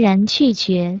毅然拒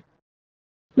绝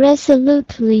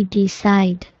resolutely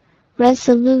decide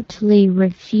resolutely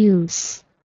refuse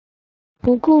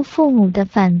不顾父母的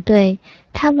反对，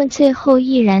他们最后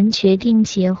毅然决定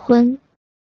结婚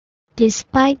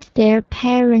Despite their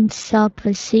parents'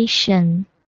 opposition,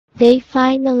 they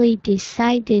finally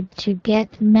decided to get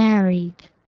married.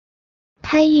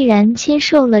 她毅然接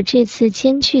受了这次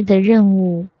艰巨的任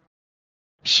务。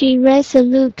She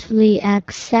resolutely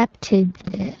accepted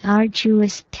the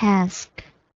arduous task.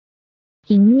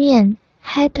 迎面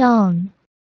head on.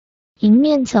 迎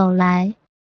面走来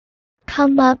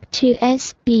come up to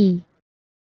SB.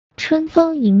 春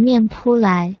风迎面扑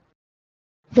来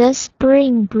The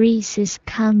spring breeze is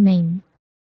coming.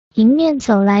 迎面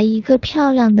走来一个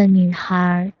漂亮的女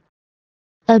孩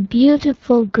A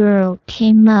beautiful girl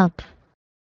came up.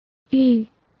 愈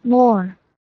more.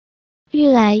 愈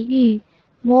来愈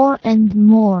more and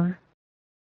more.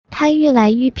 她越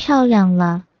来愈漂亮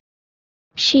了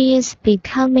She is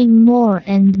becoming more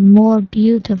and more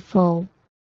beautiful.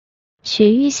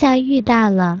 雪愈下愈大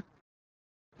了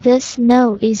The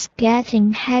snow is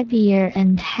getting heavier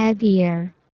and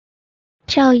heavier.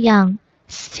照样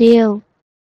still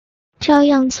照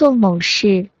样做某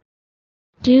事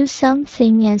do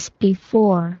something as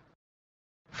before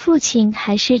父亲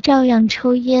还是照样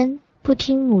抽烟不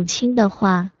听母亲的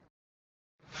话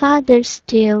Father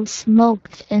still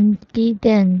smoked and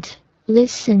didn't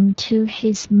listen to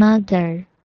his mother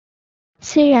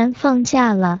虽然放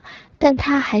假了但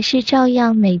他还是照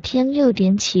样每天6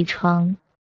点起床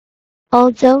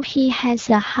Although he has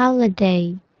a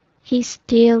holiday He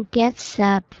still gets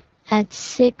up at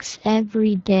 6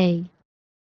 every day.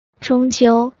 终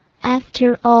究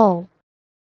after all.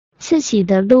 自己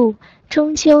的路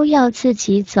终究要自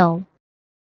己走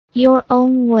Your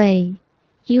own way.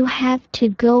 You have to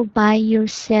go by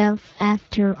yourself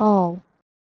after all.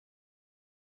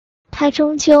 他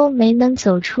终究没能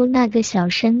走出那个小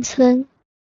山村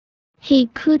He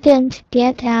couldn't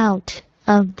get out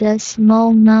of the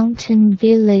small mountain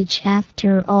village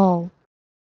after all.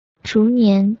 逐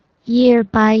年 year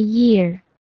by year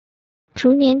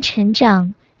逐年成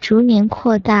长逐年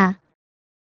扩大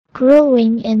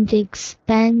growing and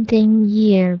expanding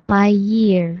year by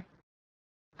year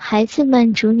孩子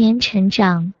们逐年成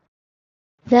长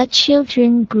The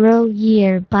children grow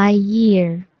year by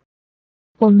year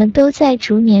我们都在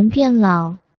逐年变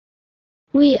老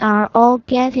We are all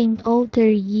getting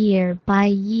older year by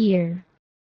year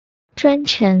专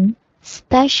程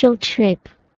special trip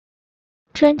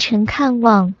专程看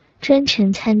望，专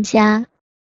程参加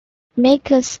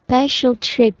Make a special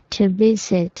trip to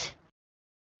visit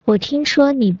我听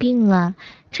说你病了，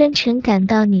专程赶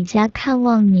到你家看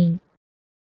望你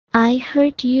I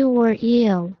heard you were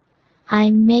ill.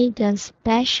 I made a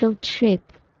special trip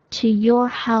to your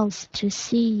house to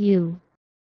see you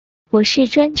我是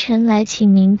专程来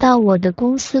请您到我的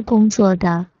公司工作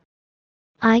的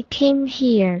I came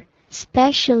here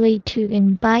Especially to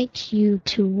invite you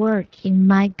to work in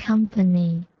my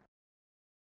company.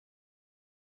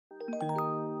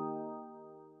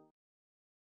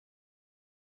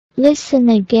 Listen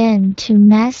again to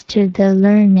master the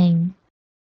learning.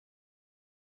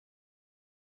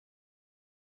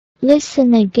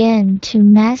 Listen again to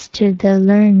master the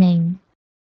learning.